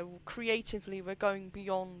 creatively we're going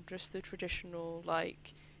beyond just the traditional,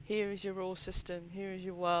 like, here is your rule system, here is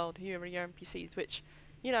your world, here are your NPCs, which,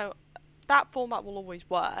 that format will always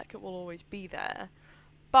work, it will always be there.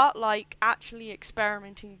 But, like, actually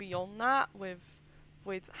experimenting beyond that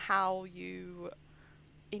with how you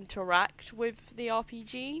interact with the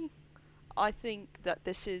RPG, I think that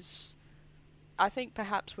this is... I think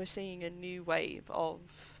perhaps we're seeing a new wave of,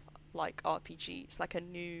 like, RPGs, like a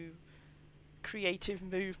new creative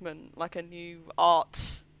movement, like a new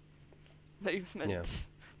art movement,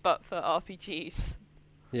 but for RPGs.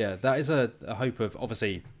 Yeah, that is a hope of,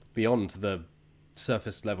 obviously, beyond the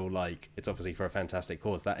surface level, like, it's obviously for a fantastic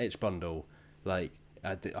cause. That itch bundle, like,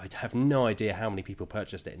 I have no idea how many people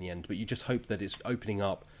purchased it in the end, but you just hope that it's opening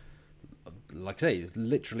up, like I say,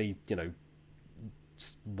 literally,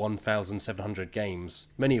 1,700 games,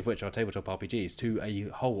 many of which are tabletop RPGs, to a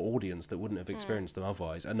whole audience that wouldn't have experienced them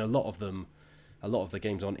otherwise. And a lot of the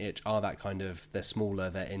games on itch are that kind of, they're smaller,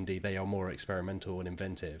 they're indie, they are more experimental and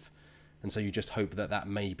inventive. And so you just hope that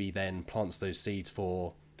maybe then plants those seeds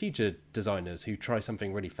for future designers who try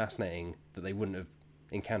something really fascinating that they wouldn't have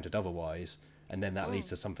encountered otherwise, and then that leads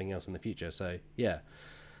to something else in the future. So yeah,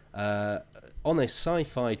 on a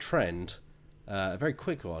sci-fi trend, a very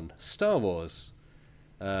quick one, Star Wars.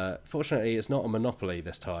 Fortunately, it's not a Monopoly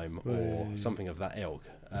this time or something of that ilk,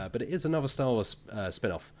 but it is another Star Wars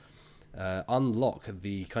spin-off. Unlock,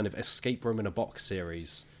 the kind of escape room in a box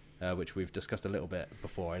series, which we've discussed a little bit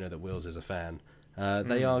before. I know that Wills is a fan.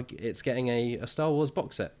 It's getting a Star Wars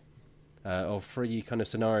box set of 3 kind of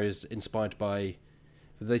scenarios inspired by,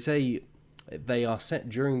 they say they are set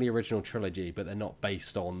during the original trilogy, but they're not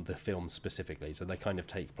based on the film specifically, so they kind of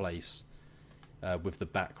take place with the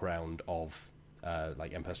background of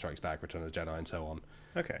like Empire Strikes Back, Return of the Jedi, and so on.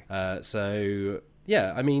 Okay. So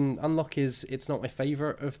yeah, I mean, Unlock it's not my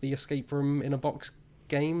favourite of the escape room in a box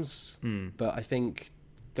games, but I think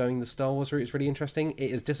going the Star Wars route is really interesting.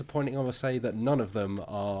 It is disappointing, I must say, that none of them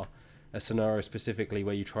are a scenario specifically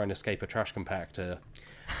where you try and escape a trash compactor.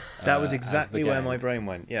 That was exactly where my brain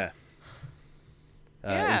went. Yeah.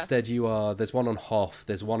 Instead, there's one on Hoth.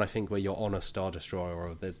 There's one, I think, where you're on a Star Destroyer,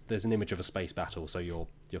 or there's an image of a space battle, so you're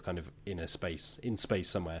kind of in space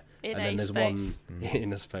somewhere. One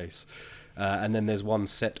in a space, and then there's one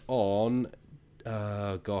set on.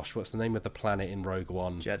 What's the name of the planet in Rogue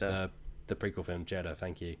One? Jeddah. The prequel film, Jeddah.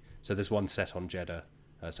 Thank you. So there's one set on Jeddah.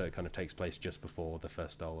 So it kind of takes place just before the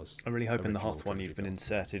first Star Wars. I'm really hoping the Hoth one you've been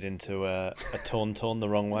inserted into a Tauntaun the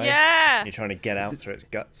wrong way. Yeah! You're trying to get out through its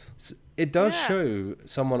guts. It does show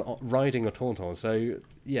someone riding a Tauntaun, so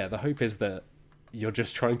yeah, the hope is that you're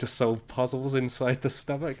just trying to solve puzzles inside the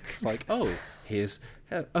stomach. It's like, oh, here's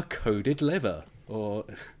a coded liver, or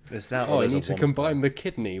I need to combine the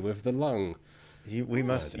kidney with the lung. You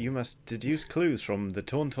must deduce clues from the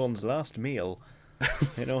Tauntaun's last meal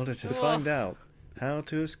in order to find out how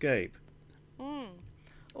to escape.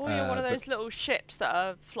 Or you're one of those little ships that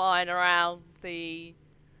are flying around the...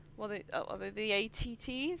 are they the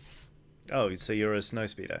ATTs? Oh, so you're a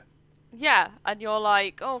snowspeeder. Yeah, and you're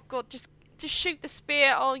like, oh god, just shoot the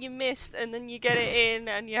spear, oh you missed, and then you get it in,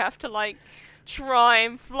 and you have to like try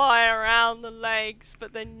and fly around the legs,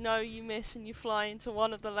 but then no, you miss, and you fly into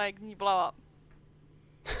one of the legs and you blow up.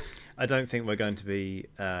 I don't think we're going to be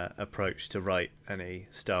approached to write any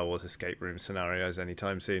Star Wars escape room scenarios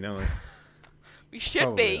anytime soon, are we? We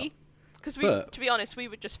should be, because to be honest, we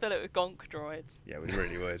would just fill it with gonk droids. Yeah, we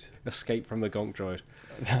really would. Escape from the gonk droid.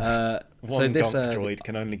 One gonk droid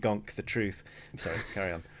can only gonk the truth. Sorry,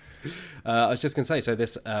 carry on. I was just going to say, so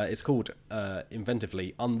this it's called,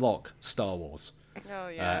 inventively, Unlock Star Wars. Oh,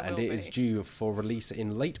 yeah, and it is due for release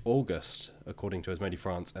in late August, according to Asmodee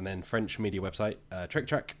France, and then French media website Trick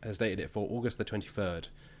Track has dated it for August the 23rd.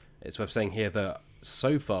 It's worth saying here that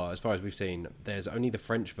so far as we've seen, there's only the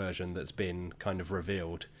French version that's been kind of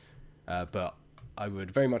revealed, but I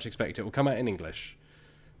would very much expect it will come out in English,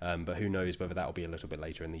 but who knows whether that will be a little bit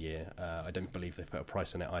later in the year. I don't believe they put a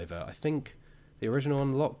price on it either. I think the original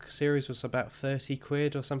Unlock series was about 30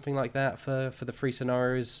 quid or something like that for the 3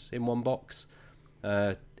 scenarios in one box.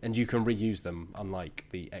 And you can reuse them, unlike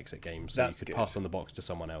the Exit games. So you could pass on the box to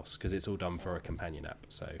someone else, because it's all done for a companion app.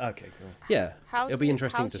 So okay, cool. Yeah, it'll be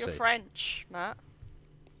interesting to see. How's your French, Matt?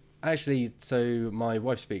 Actually, so my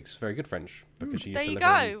wife speaks very good French, because she used to live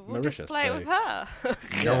in Mauritius. We'll just play with her.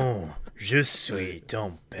 Non, je suis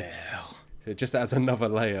ton père. It just adds another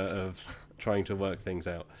layer of trying to work things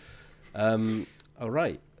out. All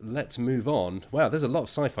right, let's move on. Wow, there's a lot of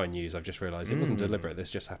sci-fi news, I've just realised. It wasn't deliberate, this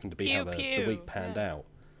just happened to be how the week panned out.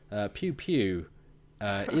 Pew pew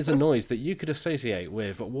is a noise that you could associate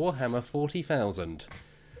with Warhammer 40,000.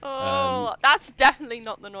 Oh, that's definitely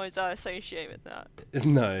not the noise I associate with that.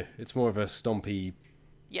 No, it's more of a stompy,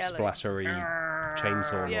 splattery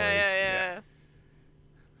chainsaw noise. Yeah.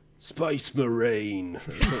 Space Marine!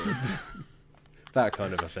 That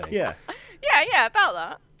kind of a thing. Yeah, about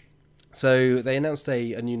that. So they announced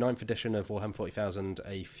a new 9th edition of Warhammer 40,000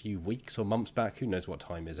 a few weeks or months back. Who knows what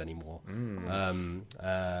time is anymore.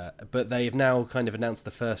 But they've now kind of announced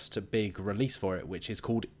the first big release for it, which is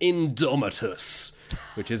called Indomitus,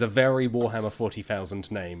 which is a very Warhammer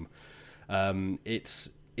 40,000 name. It's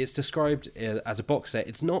described as a box set.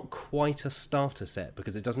 It's not quite a starter set,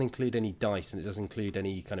 because it doesn't include any dice and it doesn't include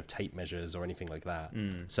any kind of tape measures or anything like that.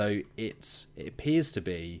 So it appears to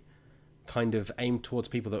be kind of aimed towards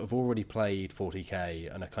people that have already played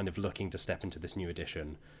 40k and are kind of looking to step into this new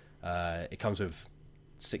edition. It comes with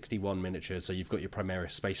 61 miniatures. So you've got your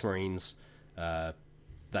Primaris Space Marines.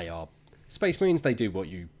 They are Space Marines. They do what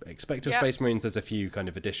you expect of Space Marines. There's a few kind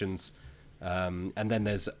of additions. And then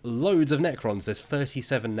there's loads of Necrons. There's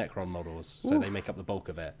 37 Necron models, so they make up the bulk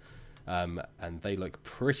of it. And they look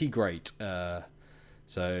pretty great. And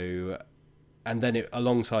then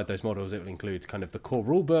alongside those models, it will include kind of the core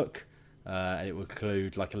rulebook. And it will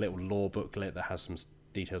include like a little lore booklet that has some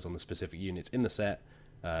details on the specific units in the set,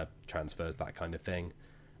 transfers, that kind of thing.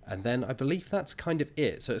 And then I believe that's kind of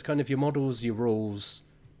it. So it's kind of your models, your rules,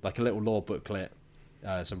 like a little lore booklet,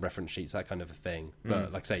 some reference sheets, that kind of a thing.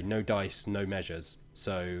 But like I say, no dice, no measures.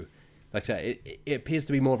 So like I say, it appears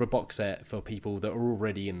to be more of a box set for people that are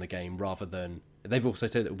already in the game, rather than... They've also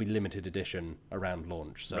said it will be limited edition around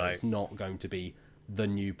launch. So it's not going to be the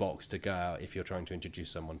new box to go out if you're trying to introduce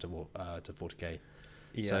someone to 40k.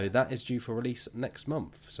 Yeah. So that is due for release next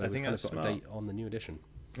month. So we've kind of got a date on the new edition.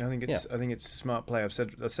 I think it's smart play. I've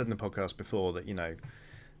said in the podcast before that, you know,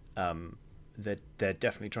 they're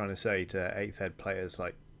definitely trying to say to 8th Ed players,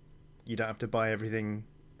 like, you don't have to buy everything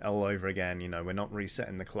all over again. You know, we're not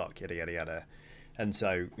resetting the clock, yada yada yada. And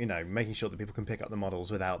so, you know, making sure that people can pick up the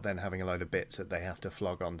models without then having a load of bits that they have to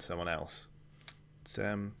flog on to someone else. It's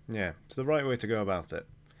it's the right way to go about it.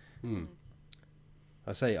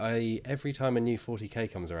 I say, every time a new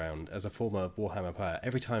 40k comes around, as a former Warhammer player,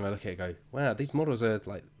 every time I look at it, I go, wow, these models are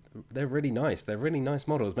like, they're really nice. They're really nice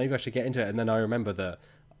models. Maybe I should get into it. And then I remember that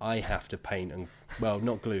I have to paint and, well,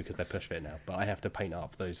 not glue because they're push fit now, but I have to paint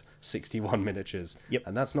up those 61 miniatures. Yep.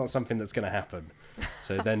 And that's not something that's going to happen.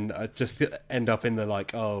 So then I just end up in the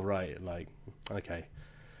like, oh, right, like, okay.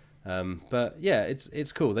 But yeah,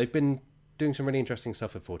 it's cool. They've been doing some really interesting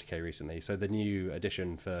stuff with 40k recently. So the new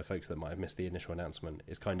edition, for folks that might have missed the initial announcement,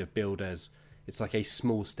 is kind of billed as, it's like a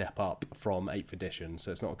small step up from 8th edition.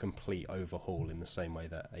 So it's not a complete overhaul in the same way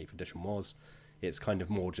that 8th edition was. It's kind of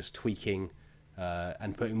more just tweaking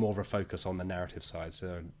and putting more of a focus on the narrative side.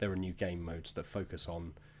 So there are new game modes that focus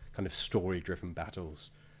on kind of story-driven battles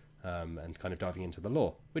and kind of diving into the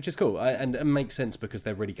lore, which is cool. And it makes sense because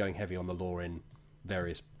they're really going heavy on the lore in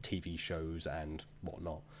various TV shows and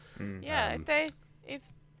whatnot. Yeah,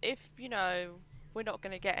 if you know, we're not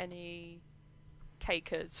going to get any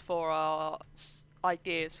takers for our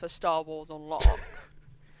ideas for Star Wars on lock,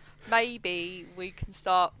 maybe we can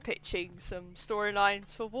start pitching some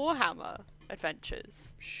storylines for Warhammer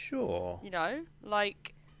adventures. Sure. You know,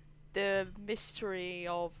 like the mystery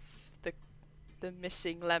of the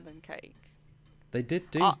missing lemon cake. They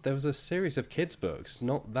did do. There was a series of kids' books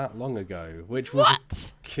not that long ago, which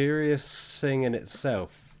was a curious thing in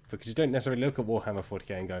itself, because you don't necessarily look at Warhammer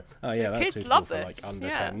 40k and go, "Oh yeah, that's suitable for like under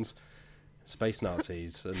 10s, space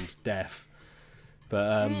Nazis and death."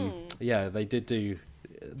 But yeah, they did do.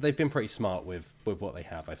 They've been pretty smart with what they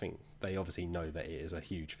have. I think they obviously know that it is a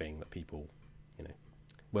huge thing that people, you know,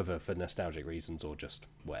 whether for nostalgic reasons or just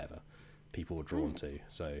whatever, people are drawn to.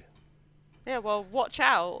 So yeah, well, watch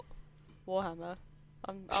out, Warhammer.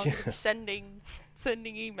 I'm sending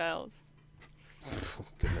emails. Oh,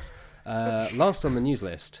 goodness. Last on the news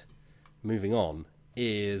list, moving on,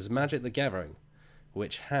 is Magic the Gathering,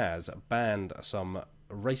 which has banned some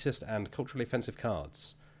racist and culturally offensive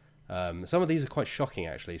cards. Some of these are quite shocking,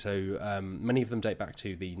 actually. So many of them date back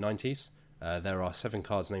to the 90s. There are 7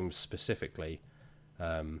 cards named specifically.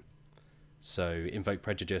 So Invoke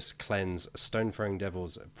Prejudice, Cleanse, Stone-Throwing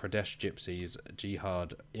Devils, Pradesh Gypsies,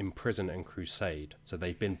 Jihad, Imprison and Crusade. So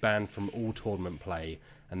they've been banned from all tournament play,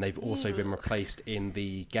 and they've also been replaced in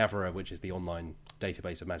the Gatherer, which is the online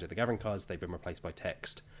database of Magic the Gathering cards. They've been replaced by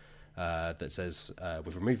text that says,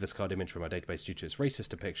 we've removed this card image from our database due to its racist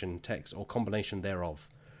depiction, text, or combination thereof.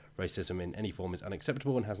 Racism in any form is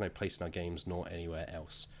unacceptable and has no place in our games nor anywhere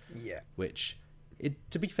else. Yeah. Which,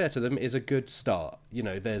 to be fair to them, is a good start. You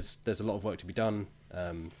know, there's a lot of work to be done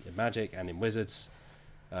in Magic and in Wizards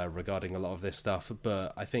regarding a lot of this stuff,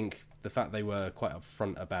 but I think the fact they were quite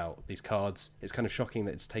upfront about these cards, it's kind of shocking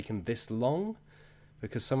that it's taken this long,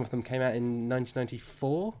 because some of them came out in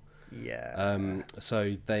 1994. Yeah.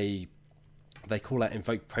 So they call out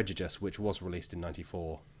Invoke Prejudice, which was released in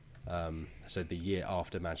 94. So the year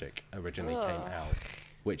after Magic originally came out,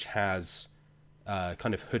 which has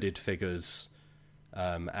kind of hooded figures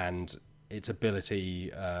and its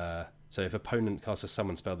ability. So if opponent casts a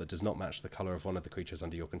summon spell that does not match the colour of one of the creatures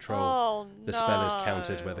under your control, the spell is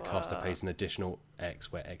countered where the caster pays an additional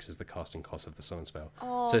X, where X is the casting cost of the summon spell.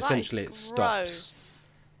 So essentially it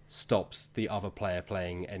stops the other player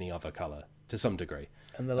playing any other colour to some degree.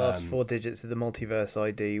 And the last 4 digits of the multiverse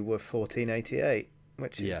ID were 1488,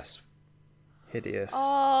 which is hideous.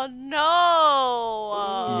 Oh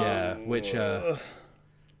no! Yeah, which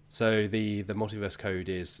So the multiverse code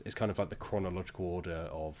is kind of like the chronological order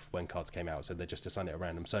of when cards came out. So they just assign it at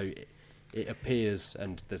random. So it appears,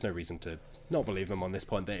 and there's no reason to not believe them on this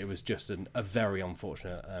point, that it was just a very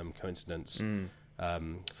unfortunate coincidence.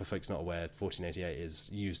 For folks not aware, 1488 is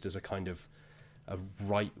used as a kind of a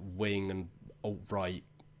right wing and alt-right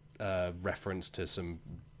reference to some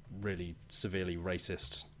really severely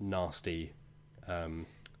racist, nasty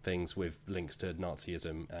things with links to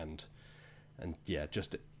Nazism and yeah,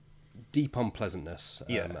 just deep unpleasantness.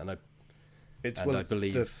 And I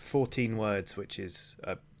believe the 14 words, which is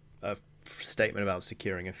a statement about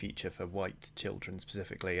securing a future for white children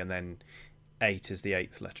specifically, and then 8 is the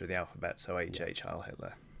 8th letter of the alphabet, so HH Heil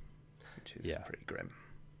Hitler, which is pretty grim.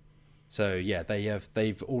 So yeah,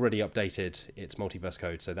 they've already updated its multiverse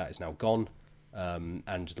code, so that is now gone.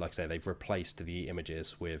 And like I say, they've replaced the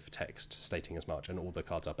images with text stating as much, and all the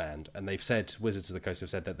cards are banned. And they've said, Wizards of the Coast have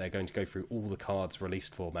said that they're going to go through all the cards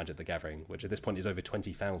released for Magic the Gathering, which at this point is over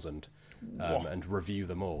 20,000, and review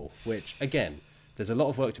them all. Which, again, there's a lot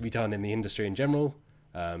of work to be done in the industry in general,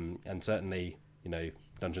 and certainly,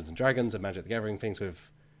 Dungeons and Dragons and Magic the Gathering, things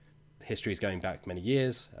with histories going back many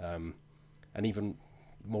years, and even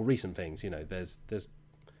more recent things.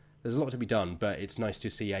 There's a lot to be done, but it's nice to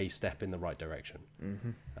see a step in the right direction.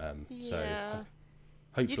 So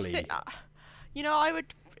hopefully,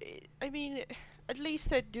 at least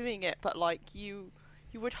they're doing it, but you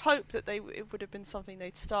would hope that it would have been something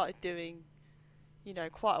they'd started doing,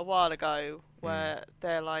 quite a while ago, where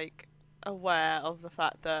they're aware of the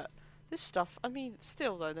fact that this stuff.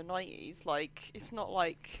 Still though, the 90s, it's not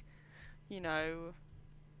like, the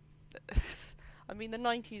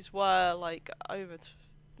 90s were over.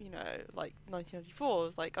 1994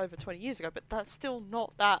 was over 20 years ago, but that's still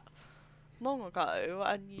not that long ago.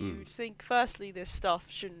 And you'd think, firstly, this stuff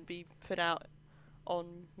shouldn't be put out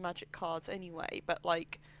on Magic cards anyway. But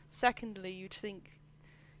secondly,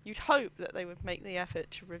 you'd hope that they would make the effort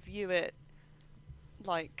to review it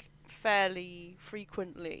fairly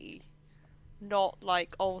frequently, not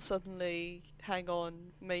suddenly, hang on,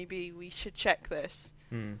 maybe we should check this.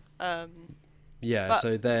 So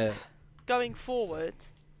they're going forward.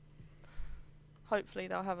 Hopefully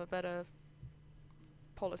they'll have a better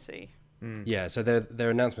policy. Yeah, so their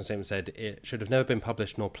announcement statement said, it should have never been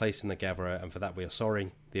published nor placed in the Gatherer, and for that we are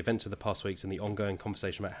sorry. The events of the past weeks and the ongoing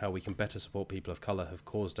conversation about how we can better support people of colour have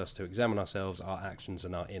caused us to examine ourselves, our actions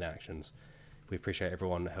and our inactions. We appreciate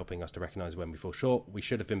everyone helping us to recognise when we fall short. We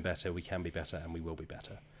should have been better, we can be better, and we will be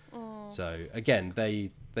better. So again,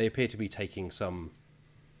 they appear to be taking some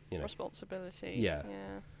responsibility. Yeah.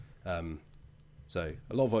 So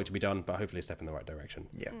a lot of work to be done, but hopefully a step in the right direction.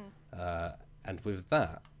 Yeah. And with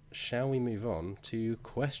that, shall we move on to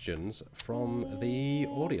questions from the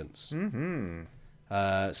audience?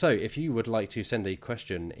 So if you would like to send a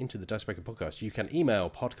question into the Dicebreaker podcast, you can email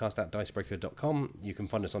podcast@dicebreaker.com. You can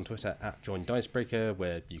find us on Twitter @joindicebreaker,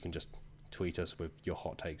 where you can just tweet us with your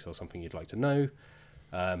hot takes or something you'd like to know.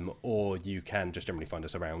 Or you can just generally find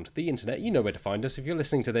us around the internet. You know where to find us. If you're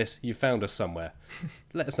listening to this, you've found us somewhere.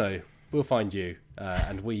 Let us know. We'll find you,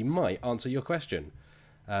 and we might answer your question.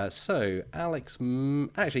 So, Alex,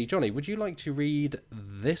 actually, Johnny, would you like to read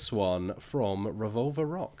this one from Revolver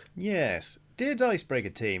Rock? Yes. Dear Dicebreaker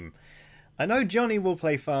team, I know Johnny will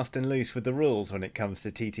play fast and loose with the rules when it comes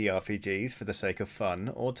to TTRPGs for the sake of fun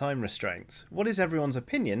or time restraints. What is everyone's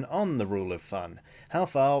opinion on the rule of fun? How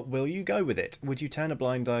far will you go with it? Would you turn a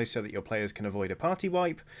blind eye so that your players can avoid a party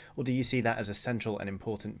wipe, or do you see that as a central and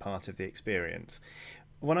important part of the experience?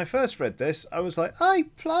 When I first read this, I was like, I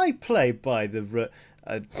play by the...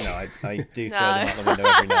 I do throw them out the window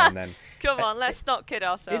every now and then. Come on, let's not kid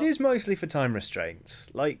ourselves. It is mostly for time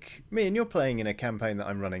restraints. Like, me and you're playing in a campaign that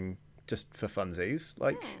I'm running just for funsies.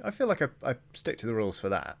 I feel like I stick to the rules for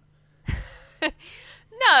that.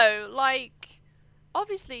 No,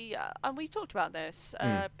 obviously, and we've talked about this,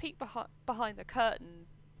 peek behind the curtain,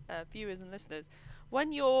 viewers and listeners,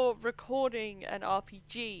 when you're recording an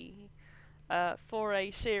RPG for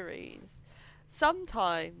a series,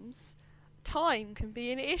 sometimes time can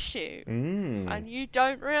be an issue, and you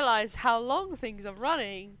don't realise how long things are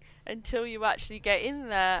running until you actually get in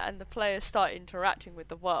there and the players start interacting with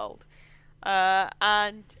the world.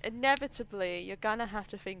 And inevitably you're gonna have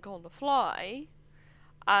to think on the fly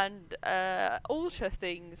and alter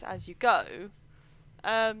things as you go.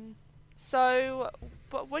 But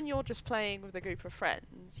when you're just playing with a group of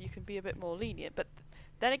friends, you can be a bit more lenient. But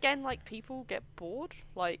then again, people get bored.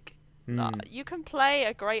 You can play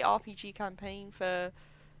a great RPG campaign for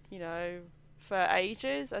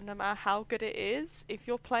ages, and no matter how good it is, if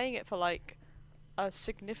you're playing it for a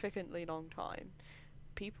significantly long time,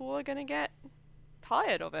 people are gonna get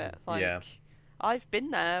tired of it. Like, Yeah. I've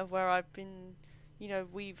been there where I've been,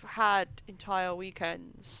 we've had entire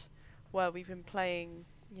weekends where we've been playing,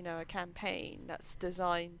 a campaign that's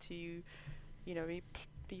designed to,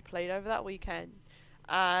 be played over that weekend.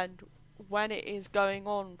 And when it is going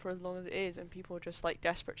on for as long as it is and people are just like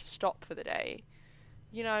desperate to stop for the day,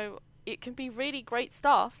 it can be really great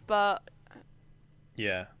stuff, but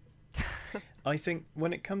yeah. I think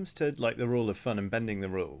when it comes to like the rule of fun and bending the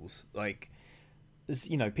rules, like,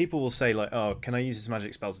 people will say like, oh, can I use this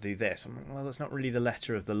magic spell to do this? I'm like, well, that's not really the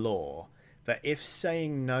letter of the law. But if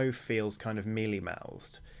saying no feels kind of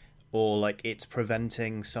mealy-mouthed, or like it's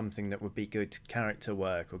preventing something that would be good character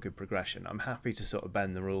work or good progression, I'm happy to sort of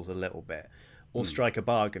bend the rules a little bit, or strike a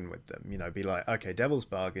bargain with them. Be like, okay, devil's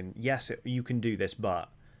bargain. Yes, you can do this, but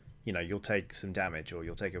you'll take some damage, or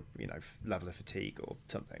you'll take a level of fatigue or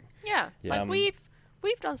something. Yeah. Like we've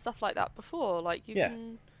done stuff like that before. Like you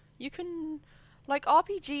can like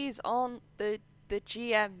RPGs aren't the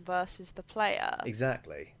GM versus the player.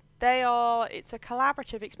 Exactly. It's a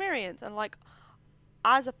collaborative experience, and like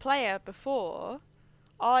as a player before,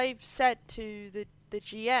 I've said to the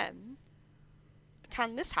GM,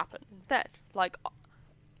 can this happen instead? Like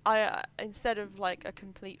I instead of like a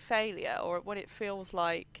complete failure, or when it feels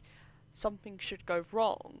like something should go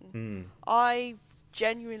wrong, I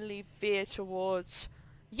genuinely veer towards,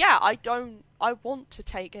 I want to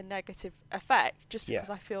take a negative effect just because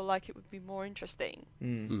I feel like it would be more interesting.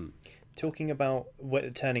 Talking about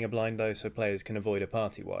turning a blind eye so players can avoid a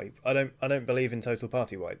party wipe, I don't believe in total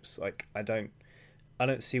party wipes. Like I don't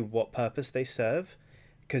see what purpose they serve,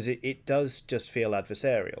 because it does just feel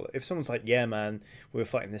adversarial. If someone's like, yeah man, we were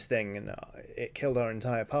fighting this thing and it killed our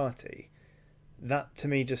entire party, that to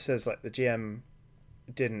me just says like the GM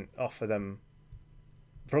didn't offer them,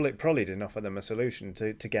 probably didn't offer them a solution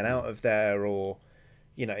to get out of there, or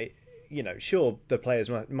sure, the players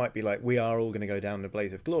might be like, we are all going to go down in a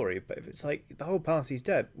blaze of glory, but if it's like the whole party's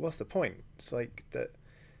dead, what's the point? It's like that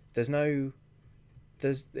you're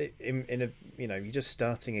just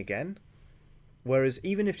starting again. Whereas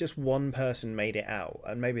even if just one person made it out,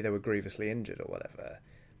 and maybe they were grievously injured or whatever,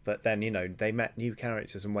 but then they met new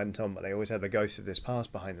characters and went on, but they always had the ghost of this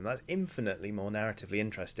past behind them, that's infinitely more narratively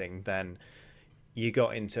interesting than you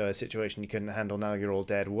got into a situation you couldn't handle, now you're all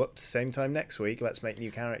dead, whoops, same time next week, let's make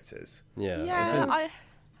new characters. I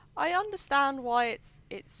understand why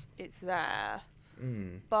it's there,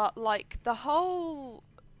 but like the whole,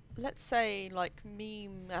 let's say, like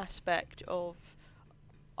meme aspect of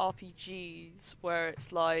RPGs where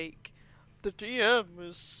it's like the DM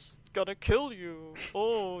is gonna kill you,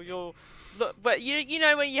 or but when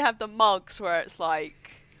you have the mugs where it's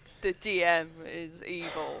like the DM is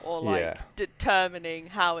evil, or like determining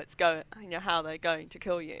how it's going, how they're going to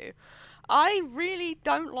kill you. I really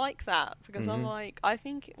don't like that, because I'm like, I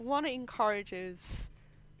think it encourages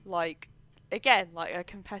like, again, like a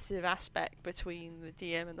competitive aspect between the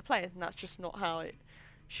DM and the players, and that's just not how it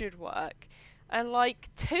should work. And like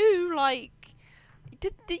two, like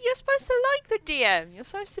you're supposed to like the DM, you're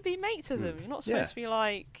supposed to be mates with them, you're not supposed to be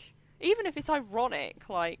like, even if it's ironic,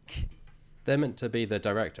 like they're meant to be the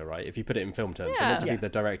director, right? If you put it in film terms, they're meant to be the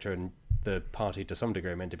director, and the party to some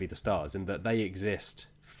degree are meant to be the stars, in that they exist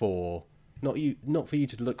for not for you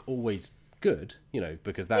to look always good,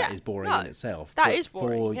 because that is boring in itself. That is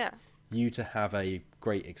boring, for you to have a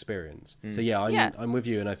great experience. So I'm with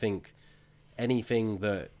you, and I think anything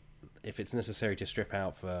that, if it's necessary to strip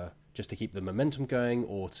out for just to keep the momentum going,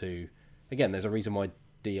 or to, again, there's a reason why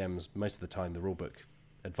DMs most of the time the rulebook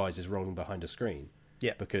advises rolling behind a screen.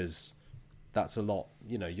 Yeah, because that's a lot.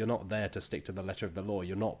 You're not there to stick to the letter of the law.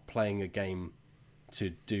 You're not playing a game to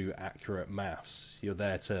do accurate maths. You're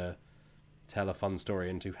there to tell a fun story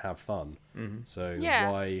and to have fun. So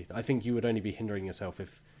why, I think you would only be hindering yourself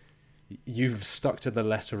if you've stuck to the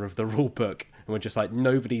letter of the rule book and we're just like,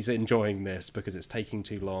 nobody's enjoying this because it's taking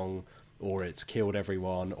too long, or it's killed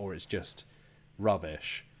everyone, or it's just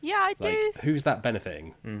rubbish. I do. Who's that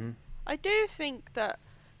benefiting? I do think that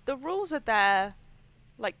the rules are there,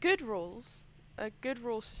 like good rules, a good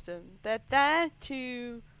rule system. They're there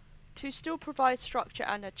to still provide structure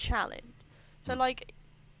and a challenge. So like,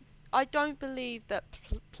 I don't believe that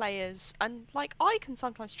players, and like I can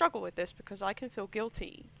sometimes struggle with this because I can feel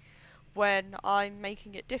guilty when I'm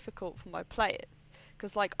making it difficult for my players,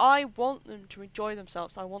 because like I want them to enjoy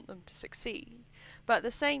themselves, I want them to succeed, but at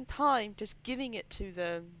the same time just giving it to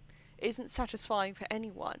them isn't satisfying for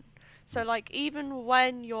anyone. So like, even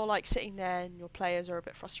when you're like sitting there and your players are a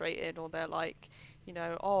bit frustrated, or they're like,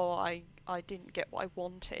 oh, I didn't get what I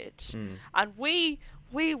wanted, and we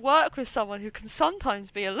work with someone who can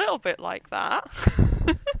sometimes be a little bit like that.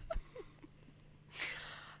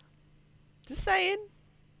 Just saying.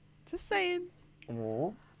 Just saying.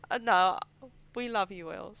 No, we love you,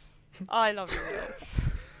 Wills. I love you, Wills.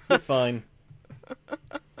 You're fine.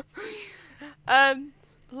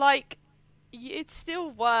 Like, it's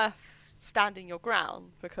still worth standing your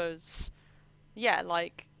ground because, yeah,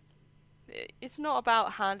 like, it's not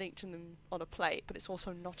about handing to them on a plate, but it's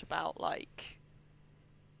also not about, like,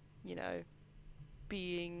 you know,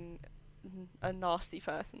 being a nasty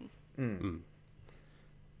person.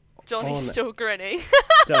 Johnny's still grinning.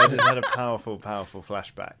 I just had a powerful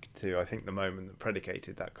flashback to, I think, the moment that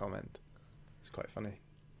predicated that comment. It's quite funny.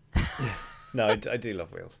 No, I do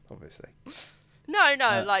love Wheels, obviously.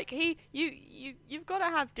 No, like you've got to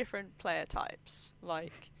have different player types,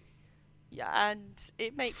 like, yeah, and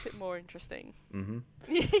it makes it more interesting. Mm-hmm.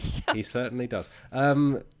 He certainly does.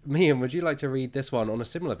 Mian, would you like to read this one on a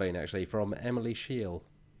similar vein, actually, from Emily Shiel?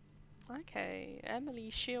 Okay, Emily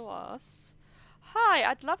Shiel asks, "Hi,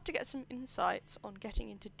 I'd love to get some insights on getting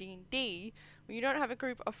into D&D when you don't have a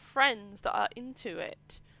group of friends that are into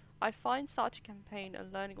it. I find starting a campaign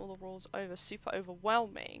and learning all the rules over super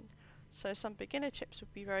overwhelming, so some beginner tips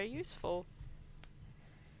would be very useful."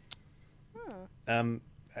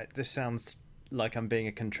 This sounds like I'm being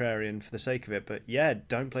a contrarian for the sake of it, but yeah,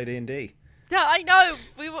 don't play D&D. Yeah, I know.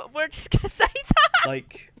 We're just gonna say that.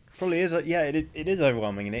 Like, probably is. It is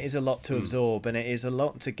overwhelming, and it is a lot to absorb, and it is a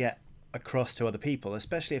lot to get across to other people,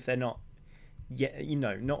 especially if they're not yet,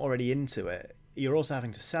 not already into it. You're also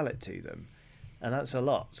having to sell it to them, and that's a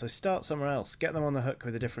lot. So start somewhere else. Get them on the hook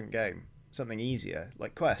with a different game, something easier,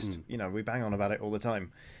 like Quest. We bang on about it all the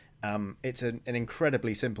time. It's an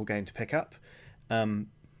incredibly simple game to pick up.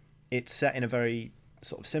 It's set in a very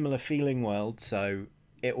sort of similar feeling world, so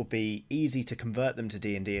it will be easy to convert them to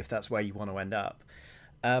D&D if that's where you want to end up.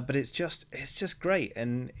 But it's just great,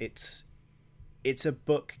 and it's a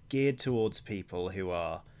book geared towards people who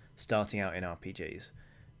are starting out in RPGs.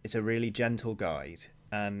 It's a really gentle guide,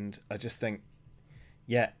 and I just think,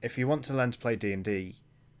 yeah, if you want to learn to play D&D,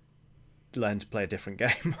 learn to play a different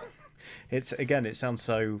game. It sounds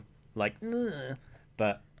so like,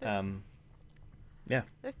 but yeah.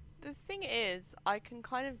 The thing is, I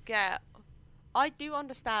do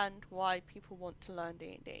understand why people want to learn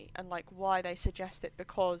D&D and like why they suggest it,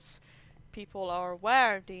 because people are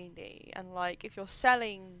aware of D&D, and like if you're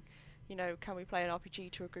selling, can we play an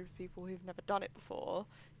RPG to a group of people who've never done it before,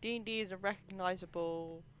 D&D is a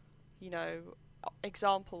recognizable,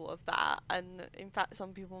 example of that, and in fact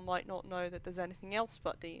some people might not know that there's anything else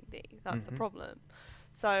but D&D. That's the problem.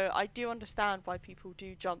 So I do understand why people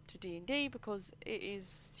do jump to D&D, because it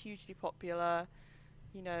is hugely popular,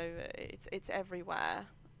 it's everywhere.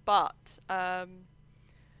 But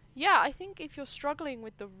yeah, I think if you're struggling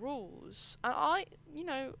with the rules, and I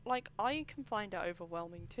can find it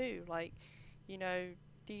overwhelming too. Like,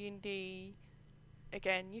 D&D,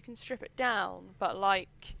 again, you can strip it down, but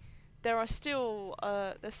like there's still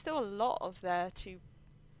a lot of there to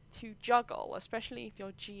juggle, especially if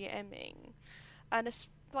you're GMing. And it's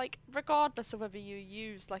like, regardless of whether you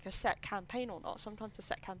use like a set campaign or not, sometimes the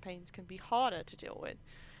set campaigns can be harder to deal with.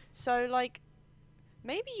 So like,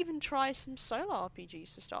 maybe even try some solo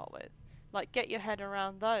RPGs to start with. Like, get your head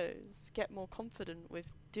around those, get more confident with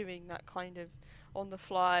doing that kind of on the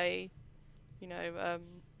fly,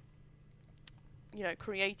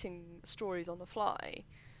 creating stories on the fly,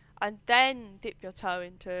 and then dip your toe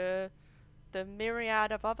into the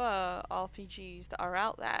myriad of other RPGs that are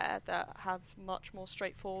out there that have much more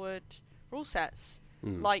straightforward rule sets,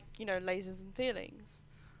 like, Lasers and Feelings.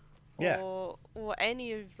 Yeah. Or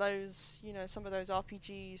any of those, some of those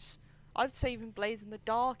RPGs. I would say even Blades in the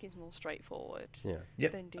Dark is more straightforward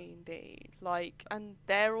than D&D. Like, and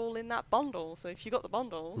they're all in that bundle, so if you got the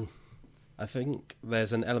bundle... I think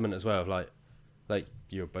there's an element as well of like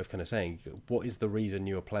you're both kind of saying, what is the reason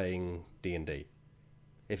you're playing D&D?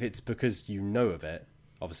 If it's because you know of it,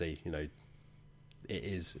 obviously,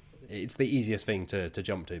 it's the easiest thing to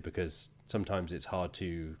jump to, because sometimes it's hard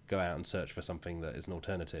to go out and search for something that is an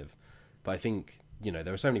alternative. But I think,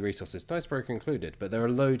 there are so many resources, Dicebreaker included, but there are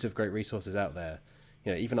loads of great resources out there.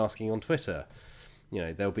 Even asking on Twitter,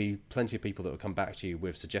 there'll be plenty of people that will come back to you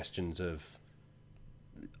with suggestions of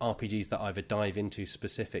RPGs that either dive into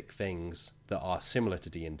specific things that are similar to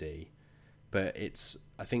D&D, but it's,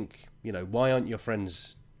 I think, why aren't your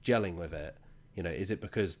friends gelling with it? Is it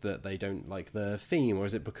because that they don't like the theme, or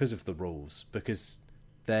is it because of the rules? Because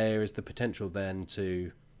there is the potential then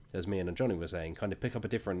to, as Mian and Johnny were saying, kind of pick up a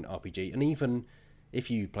different RPG. And even if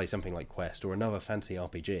you play something like Quest or another fancy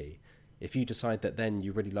RPG, if you decide that then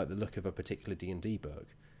you really like the look of a particular D&D book,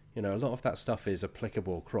 a lot of that stuff is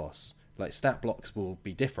applicable across. Like, stat blocks will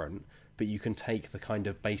be different, but you can take the kind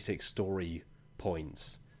of basic story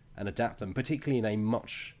points and adapt them, particularly in a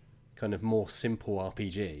much kind of more simple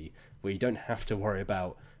RPG where you don't have to worry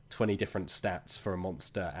about 20 different stats for a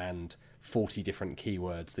monster and 40 different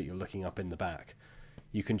keywords that you're looking up in the back.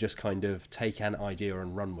 You can just kind of take an idea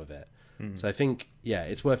and run with it. So I think, yeah,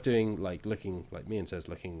 it's worth doing, like Mian says,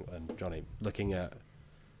 Johnny, looking at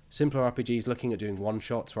simpler RPGs, looking at doing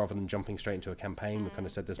one-shots rather than jumping straight into a campaign. We've kind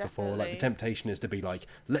of said this before. Like, the temptation is to be like,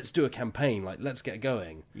 let's do a campaign, like, let's get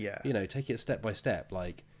going. Yeah. You know, take it step by step.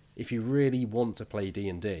 Like, if you really want to play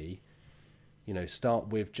D&D, you know, start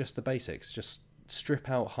with just the basics. Just strip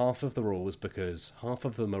out half of the rules because half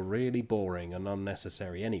of them are really boring and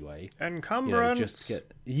unnecessary anyway. Encumbrance. You know, just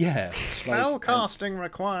get... Yeah. Spell casting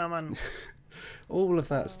requirements. All of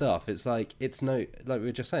that stuff. It's like, it's no... Like we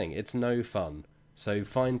were just saying, it's no fun. So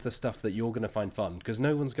find the stuff that you're going to find fun, because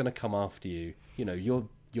no one's going to come after you. You know,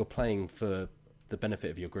 you're playing for the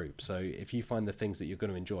benefit of your group. So if you find the things that you're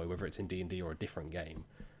going to enjoy, whether it's in D&D or a different game,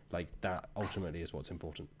 like, that ultimately is what's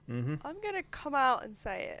important. Mm-hmm. I'm going to come out and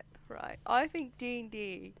say it, right? I think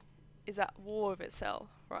D&D is at war with itself,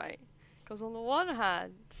 right? Because on the one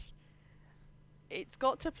hand, it's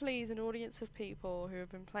got to please an audience of people who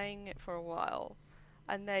have been playing it for a while,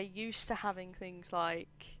 and they're used to having things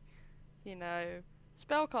like, you know,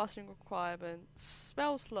 spellcasting requirements,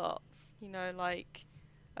 spell slots, you know, like,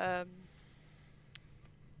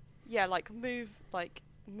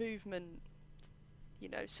 movement, you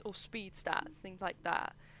know, or speed stats, things like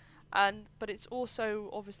that. But it's also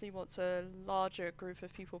obviously wants a larger group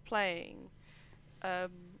of people playing,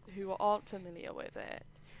 who aren't familiar with it,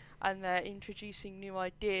 and they're introducing new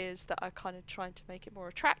ideas that are kind of trying to make it more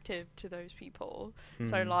attractive to those people.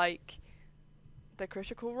 So like the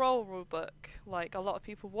Critical Role rulebook, like, a lot of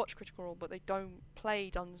people watch Critical Role but they don't play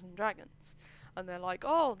Dungeons and Dragons, and they're like,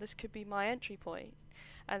 oh, this could be my entry point.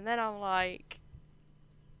 And then I'm like,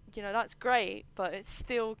 you know, that's great, but it's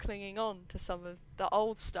still clinging on to some of the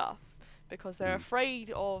old stuff because they're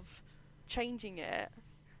afraid of changing it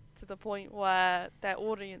to the point where their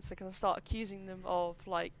audience are going to start accusing them of,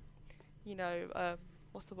 like, you know,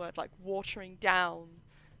 what's the word, like, watering down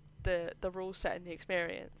the rule set and the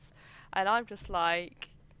experience. And I'm just like,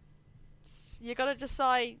 you're going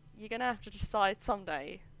to have to decide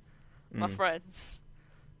someday, my friends,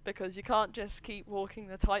 because you can't just keep walking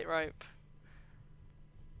the tightrope.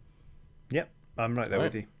 Yep, I'm right there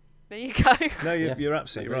with you. There you go. No, you're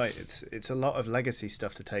absolutely right. It's a lot of legacy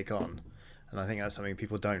stuff to take on, and I think that's something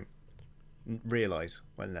people don't realise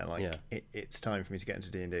when they're like, it's time for me to get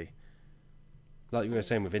into D&D. Like we were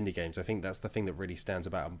saying with indie games, I think that's the thing that really stands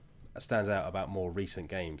out about more recent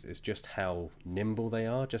games, is just how nimble they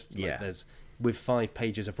are. Just like there's, with 5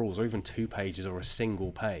 pages of rules, or even 2 pages, or a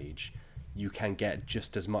single page, you can get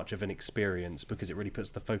just as much of an experience because it really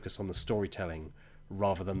puts the focus on the storytelling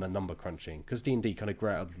rather than the number crunching. Because D&D kind of grew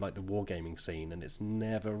out of, like, the wargaming scene, and it's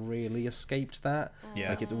never really escaped that.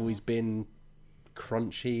 Like, it's always been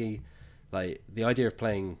crunchy. Like, the idea of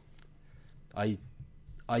playing, I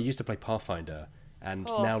used to play Pathfinder, and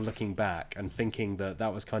now looking back and thinking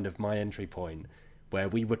that was kind of my entry point, where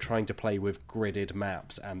we were trying to play with gridded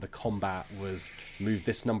maps and the combat was move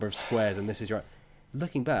this number of squares and this is your...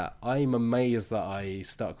 Looking back, I'm amazed that I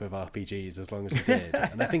stuck with RPGs as long as we did.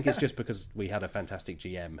 And I think it's just because we had a fantastic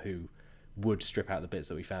GM who would strip out the bits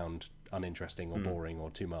that we found uninteresting or boring or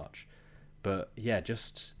too much. But yeah,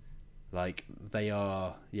 just like they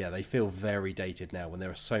feel very dated now when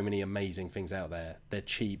there are so many amazing things out there. They're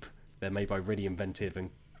cheap, they're made by really inventive and,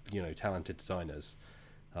 you know, talented designers.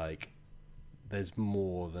 Like, there's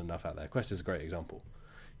more than enough out there. Quest is a great example,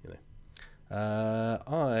 you know.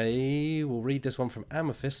 I will read this one from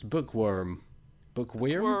Amethyst Bookworm.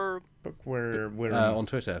 Bookworm? On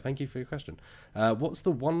Twitter. Thank you for your question. What's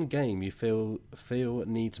the one game you feel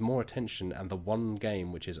needs more attention and the one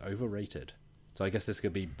game which is overrated? So I guess this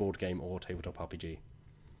could be board game or tabletop RPG.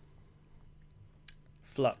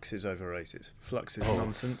 Flux is overrated. Flux is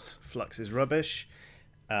nonsense. Flux is rubbish.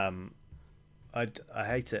 I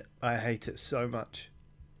hate it. I hate it so much.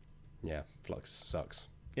 Yeah, Flux sucks.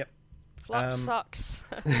 Flux sucks.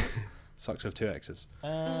 Sucks with 2 X's.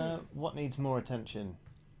 What needs more attention?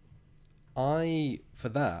 For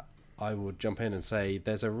that, I would jump in and say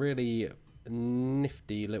there's a really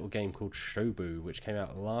nifty little game called Shobu, which came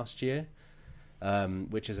out last year,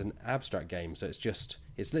 which is an abstract game. So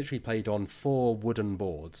it's literally played on 4 wooden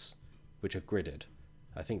boards, which are gridded.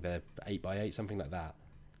 I think they're 8x8, something like that.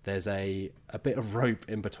 There's a bit of rope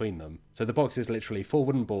in between them. So the box is literally 4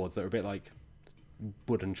 wooden boards that are a bit like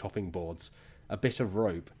wooden chopping boards, a bit of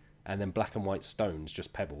rope, and then black and white stones,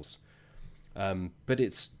 just pebbles. But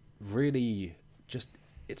it's really just,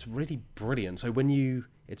 it's really brilliant. So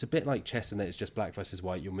it's a bit like chess in that it's just black versus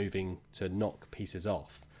white. You're moving to knock pieces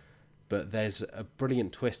off, but there's a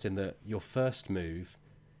brilliant twist in that your first move,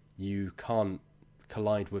 you can't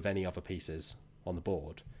collide with any other pieces on the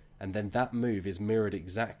board, and then that move is mirrored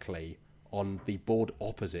exactly on the board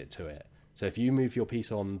opposite to it. So if you move your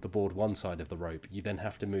piece on the board one side of the rope, you then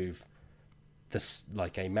have to move this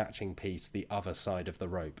like a matching piece the other side of the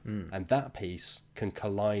rope, and that piece can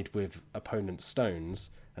collide with opponent's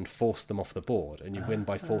stones and force them off the board, and you win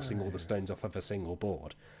by forcing all the stones off of a single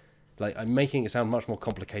board. Like, I'm making it sound much more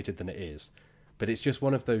complicated than it is, but it's just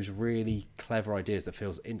one of those really clever ideas that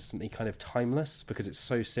feels instantly kind of timeless because it's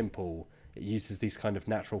so simple. It uses these kind of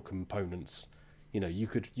natural components. You know, you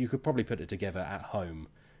could probably put it together at home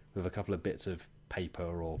with a couple of bits of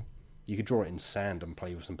paper, or you could draw it in sand and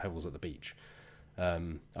play with some pebbles at the beach.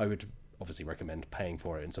 I would obviously recommend paying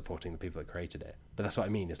for it and supporting the people that created it. But that's what I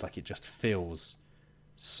mean. It's like it just feels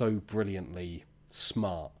so brilliantly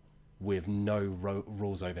smart with no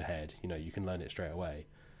rules overhead. You know, you can learn it straight away.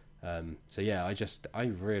 So yeah, I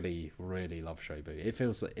really, really love Shobu. It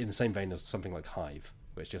feels in the same vein as something like Hive,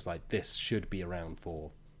 where it's just like, this should be around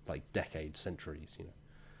for like decades, centuries, you know.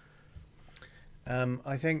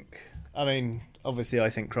 Obviously I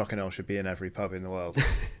think Crokinole should be in every pub in the world.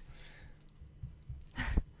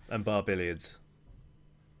 And bar billiards.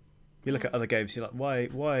 You look at other games, you're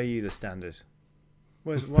like, why are you the standard?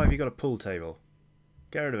 Why have you got a pool table?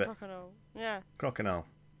 Get rid of it. Crokinole. Yeah. Crokinole.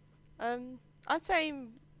 I'd say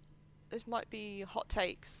this might be hot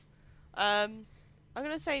takes. I'm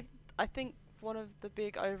gonna say I think one of the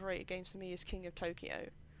big overrated games for me is King of Tokyo.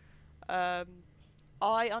 I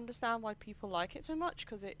understand why people like it so much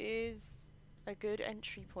because it is a good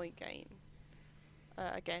entry point game.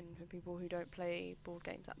 Again, for people who don't play board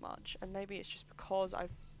games that much, and maybe it's just because I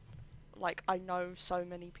know so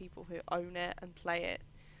many people who own it and play it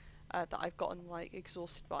that I've gotten like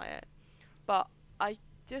exhausted by it. But I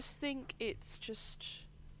just think it's just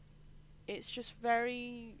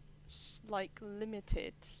very like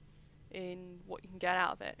limited in what you can get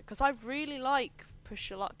out of it. Because I really like push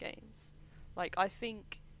your luck games. Like, I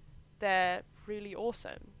think they're really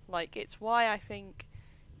awesome. Like, it's why I think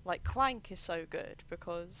like Clank is so good,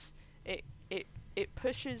 because it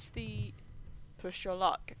pushes the push your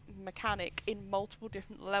luck mechanic in multiple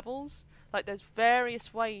different levels. Like, there's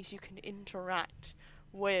various ways you can interact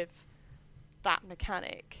with that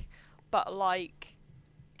mechanic, but like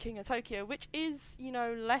King of Tokyo, which is, you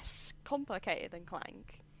know, less complicated than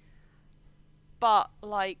Clank, but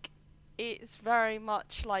like it's very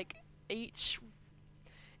much like each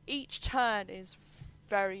turn is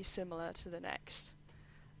very similar to the next,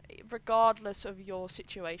 regardless of your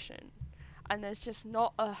situation, and there's just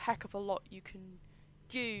not a heck of a lot you can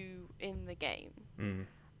do in the game.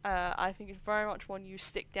 I think it's very much one you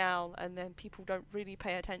stick down and then people don't really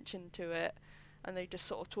pay attention to it and they just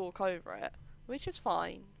sort of talk over it, which is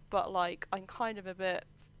fine, but like I'm kind of a bit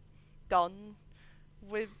done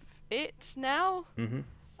with it now.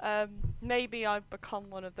 Maybe I've become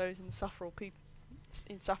one of those insufferable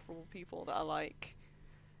people that are like,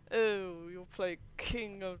 oh, you'll play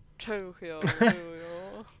King of Tokyo.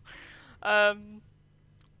 And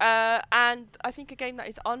I think a game that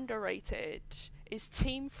is underrated is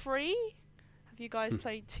Team 3. Have you guys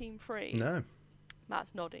played Team 3? No.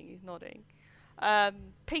 Matt's nodding, he's nodding.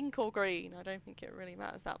 Pink or green, I don't think it really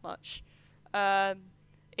matters that much.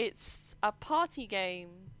 It's a party game,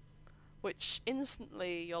 which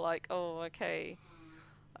instantly you're like, oh, okay.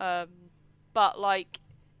 But like,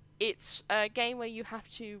 it's a game where you have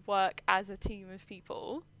to work as a team of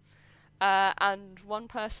people, and one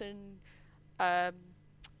person, I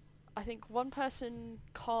think one person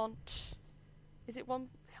can't. Is it one?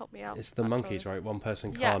 Help me out. It's the monkeys, right? One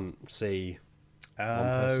person can't see.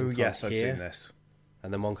 Oh, yes, I've seen this.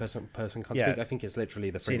 And then one person can't speak. I think it's literally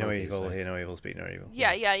the three monkeys. See no evil, hear no evil, speak no evil.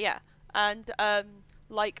 Yeah. And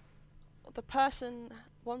like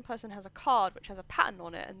one person has a card which has a pattern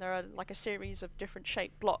on it, and there are like a series of different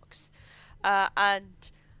shaped blocks,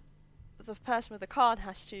 and the person with the card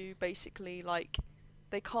has to basically, like,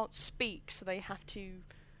 they can't speak, so they have to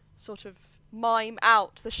sort of mime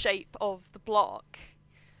out the shape of the block,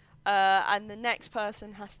 and the next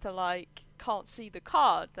person has to, like, can't see the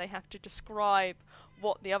card, they have to describe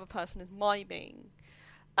what the other person is miming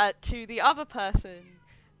to the other person,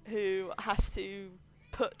 who has to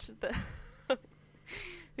put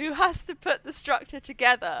the structure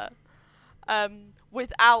together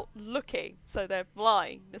without looking, so they're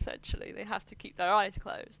blind essentially. They have to keep their eyes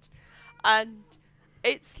closed, and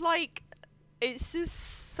it's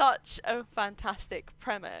just such a fantastic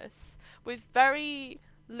premise with very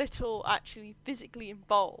little actually physically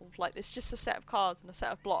involved. Like, there's just a set of cards and a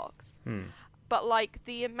set of blocks. Hmm. But like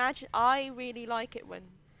I really like it when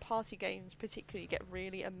party games particularly get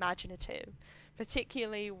really imaginative,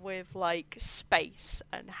 particularly with like space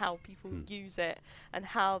and how people use it and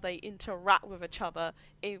how they interact with each other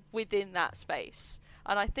within that space.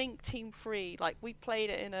 And I think Team 3, like, we played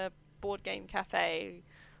it in a board game cafe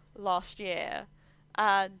last year,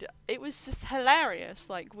 and it was just hilarious.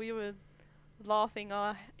 Like, we were laughing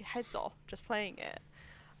our heads off just playing it.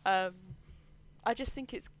 I just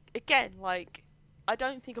think it's, again, like, I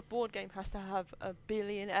don't think a board game has to have a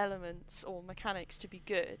billion elements or mechanics to be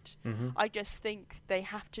good. Mm-hmm. I just think they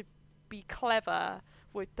have to be clever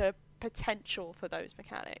with the potential for those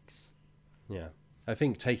mechanics. Yeah. I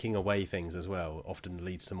think taking away things as well often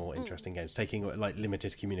leads to more interesting games. Taking like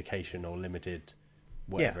limited communication or limited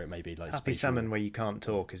whatever it may be. Like Happy spatial... Salmon where you can't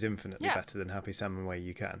talk is infinitely Yeah. better than Happy Salmon where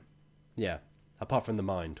you can. Yeah. Apart from the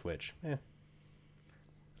mind, which, yeah.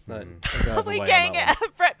 No, We're getting a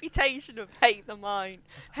reputation of hate the mind.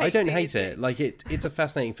 I don't D&D. hate it. Like, it's a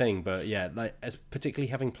fascinating thing, but yeah, like, as particularly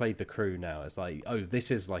having played The Crew now, it's like, oh, this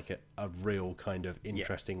is like a real kind of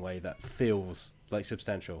interesting way that feels like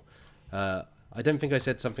substantial. I don't think I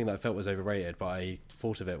said something that I felt was overrated, but I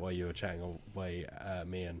thought of it while you were chatting away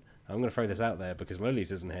me, and I'm going to throw this out there because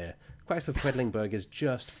Lolies isn't here. Quacks of Quedlingberg is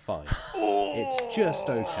just fine. It's just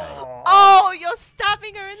okay. Oh, you're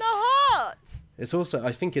stabbing her in the heart! It's also,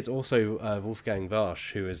 I think it's also Wolfgang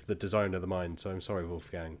Warsch who is the designer of the mind. So I'm sorry,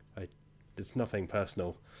 Wolfgang. It's nothing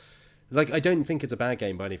personal. Like, I don't think it's a bad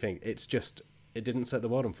game by anything. It's just it didn't set the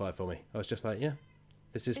world on fire for me. I was just like, yeah,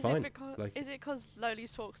 this is fine. Is it because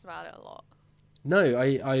Lolies talks about it a lot? No,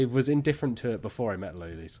 I was indifferent to it before I met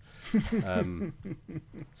Lolies.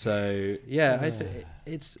 So yeah,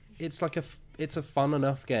 it's like it's a fun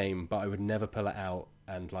enough game, but I would never pull it out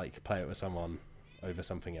and like play it with someone over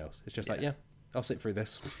something else. It's just like, yeah, I'll sit through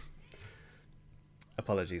this.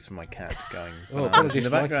 Apologies for my cat going. Oh, apologies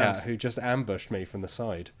for my cat who just ambushed me from the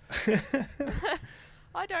side.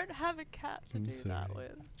 I don't have a cat to do that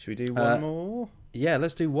with. Should we do one more? Yeah,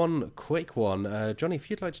 let's do one quick one. Johnny, if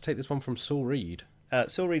you'd like to take this one from Saul Reed.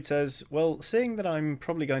 Saul Reed says, well, seeing that I'm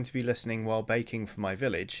probably going to be listening while baking for my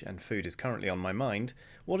village, and food is currently on my mind,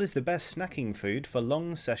 what is the best snacking food for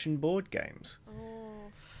long session board games?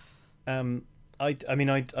 Oh. I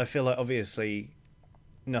feel like obviously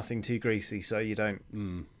nothing too greasy so you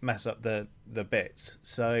don't mess up the bits.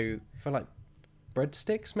 So For like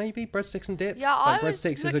breadsticks, maybe? Breadsticks and dip? Yeah, like I was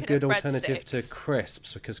breadsticks is a looking good at alternative to breadsticks.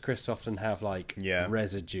 crisps, because crisps often have like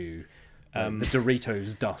residue. The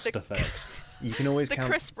Doritos dust effect. you can always The count.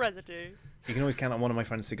 crisp residue. You can always count on one of my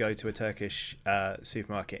friends to go to a Turkish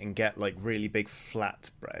supermarket and get like really big flat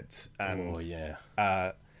breads and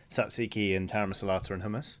tzatziki and taramasalata and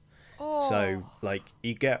hummus. Oh. So like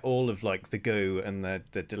you get all of like the goo and the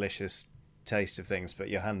delicious taste of things, but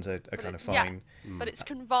your hands are kind of fine. Yeah, but it's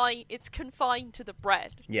confined to the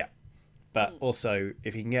bread. Yeah. But also,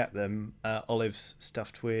 if you can get them, olives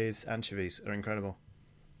stuffed with anchovies are incredible.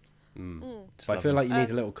 But I feel like you need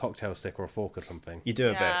a little cocktail stick or a fork or something. You do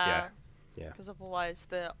a bit, yeah. Yeah. Because otherwise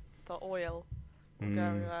the oil will go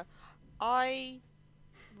everywhere. I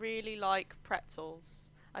really like pretzels,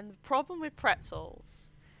 and the problem with pretzels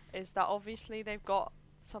is that obviously they've got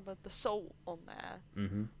some of the salt on there,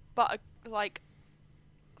 but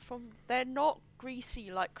they're not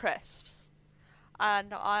greasy like crisps.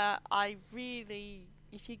 And I really,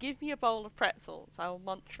 if you give me a bowl of pretzels, I will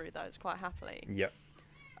munch through those quite happily. Yep.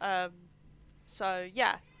 So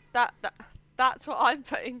yeah, that's what I'm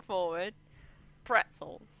putting forward.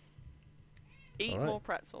 Pretzels. Eat more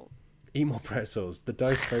pretzels. Eat more pretzels. The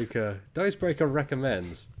Dicebreaker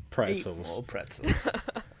recommends pretzels. Eat more pretzels.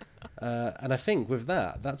 And I think with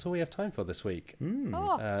that's all we have time for this week.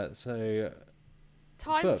 So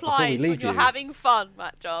Time before we flies when leave you're you- having fun,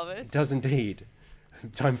 Matt Jarvis. it does indeed.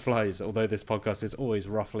 Time flies, although this podcast is always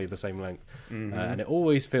roughly the same length. And it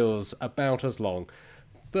always feels about as long.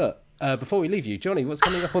 But before we leave you, Johnny, what's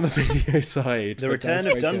coming up on the video side? The for return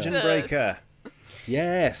of Dicebreaker? Dungeon Breaker.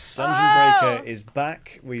 Yes. Dungeon Breaker is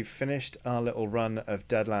back. We've finished our little run of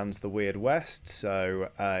Deadlands: The Weird West. So,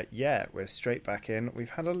 we're straight back in.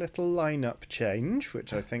 We've had a little lineup change,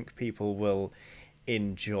 which I think people will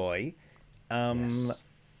enjoy. Yes.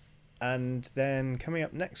 And then coming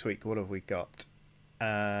up next week, what have we got?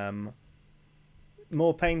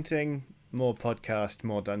 More painting, more podcast,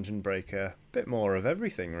 more Dungeon Breaker, bit more of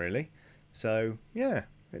everything really. So yeah,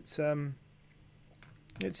 it's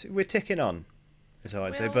we're ticking on, is how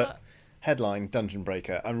I'd say. But headline Dungeon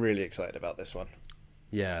Breaker, I'm really excited about this one.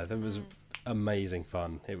 Yeah, there was amazing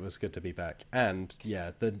fun. It was good to be back. And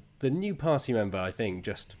yeah, the new party member, I think,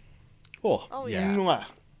 just Oh yeah. yeah. Mwah.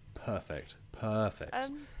 perfect.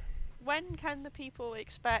 When can the people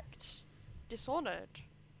expect Dishonored,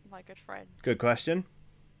 my good friend? Good question.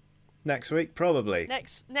 Next week, probably.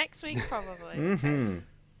 Next week, probably. Mm-hmm.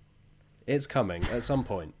 It's coming at some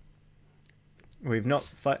point. We've not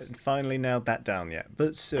finally nailed that down yet,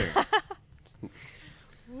 but soon.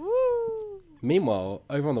 Woo! Meanwhile,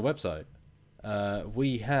 over on the website,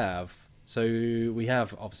 we have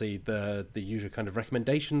obviously the usual kind of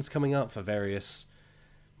recommendations coming up for various,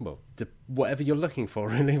 well, whatever you're looking for,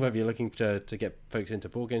 really. Whether you're looking to get folks into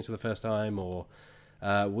board games for the first time, or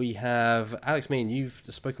we have Alex, me, and you've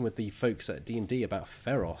spoken with the folks at D&D about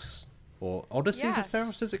Feros, or Odysseys of Yes.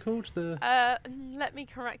 Feros, is it called? Let me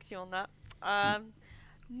correct you on that.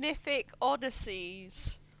 Mythic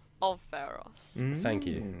Odysseys of Feros. Thank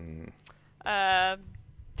you. Mm.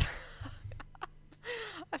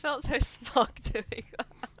 I felt so smug doing that.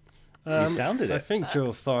 You sounded I it. think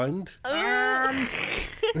you'll find.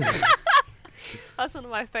 That's one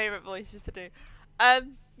of my favourite voices to do.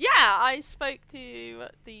 Yeah, I spoke to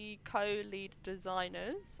the co-lead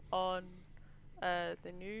designers on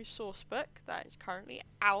the new source book that is currently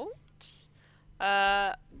out,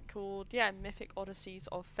 called Mythic Odysseys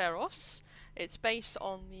of Feros. It's based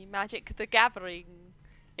on the Magic the Gathering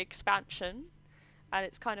expansion, and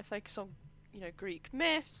it's kind of focused on Greek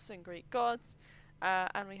myths and Greek gods.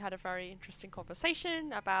 And we had a very interesting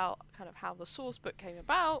conversation about kind of how the source book came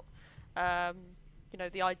about,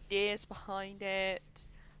 the ideas behind it,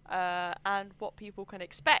 and what people can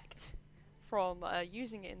expect from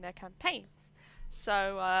using it in their campaigns.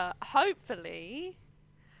 So hopefully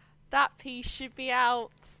that piece should be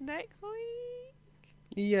out next week.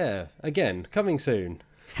 Yeah, again, coming soon.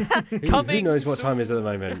 Who Coming knows what time soon. is at the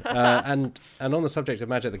moment? And on the subject of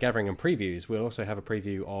Magic the Gathering and previews, we'll also have a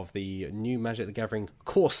preview of the new Magic the Gathering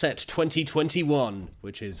Core Set 2021,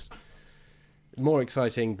 which is more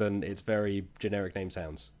exciting than its very generic name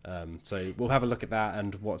sounds. So we'll have a look at that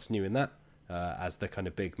and what's new in that as the kind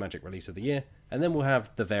of big Magic release of the year. And then we'll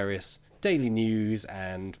have the various daily news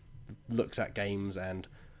and looks at games and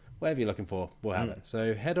whatever you're looking for, we'll have it.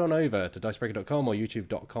 So head on over to dicebreaker.com or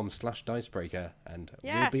youtube.com/dicebreaker and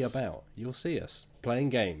we'll be Yes. about. You'll see us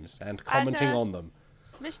playing games and commenting on them.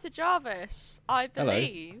 Mr. Jarvis, I Hello.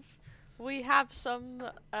 believe we have some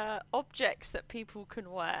objects that people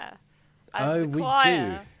can wear. And Oh, we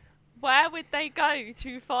acquire. do. Where would they go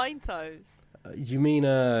to find those? You mean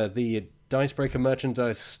the Dicebreaker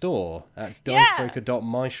merchandise store at Yeah.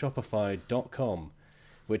 dicebreaker.myshopify.com,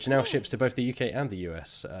 which now ships to both the UK and the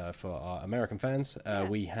US for our American fans.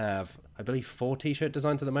 We have, I believe, 4 t-shirt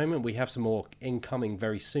designs at the moment. We have some more incoming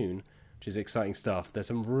very soon, which is exciting stuff. There's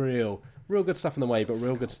some real good stuff in the way, but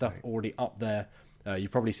real good stuff already up there.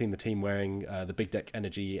 You've probably seen the team wearing the Big Deck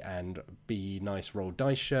Energy and Be Nice Roll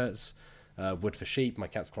Dice shirts. Wood for Sheep. My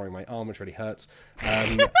cat's clawing my arm, which really hurts.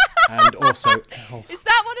 And also, Is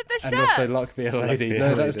that one of the shirts? and also Luck Be a Lady. Be a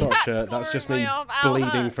No, that's Lady. not a Cat's shirt. That's just clawing me my arm, ow, bleeding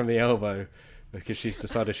hurts. from the elbow because she's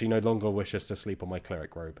decided she no longer wishes to sleep on my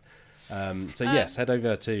cleric robe. So yes, head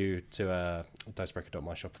over to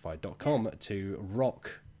dicebreaker.myshopify.com to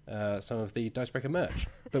rock some of the Dicebreaker merch.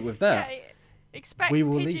 But with that, Yeah, expect we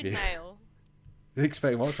will pigeon leave you. mail.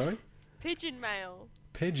 expect what? Sorry, Pigeon mail.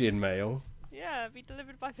 pigeon mail. Yeah, be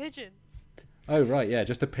delivered by pigeons. Oh right, yeah,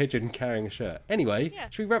 just a pigeon carrying a shirt. Anyway, Yeah.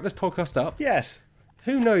 should we wrap this podcast up? Yes.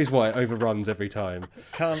 Who knows why it overruns every time?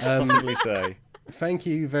 Can't possibly say. Thank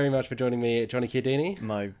you very much for joining me, Johnny Chiodini.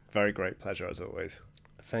 My very great pleasure, as always.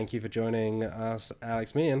 Thank you for joining us,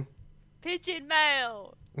 Alex Meehan. Pigeon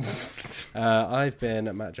mail. I've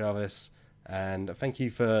been Matt Jarvis, and thank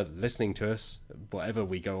you for listening to us, whatever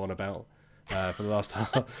we go on about, for the last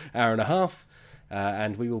hour and a half.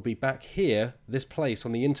 And we will be back here, this place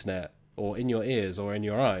on the internet, or in your ears, or in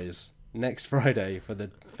your eyes, next Friday for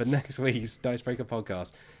next week's Dicebreaker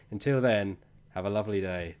podcast. Until then, have a lovely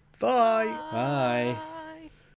day. Bye. Bye.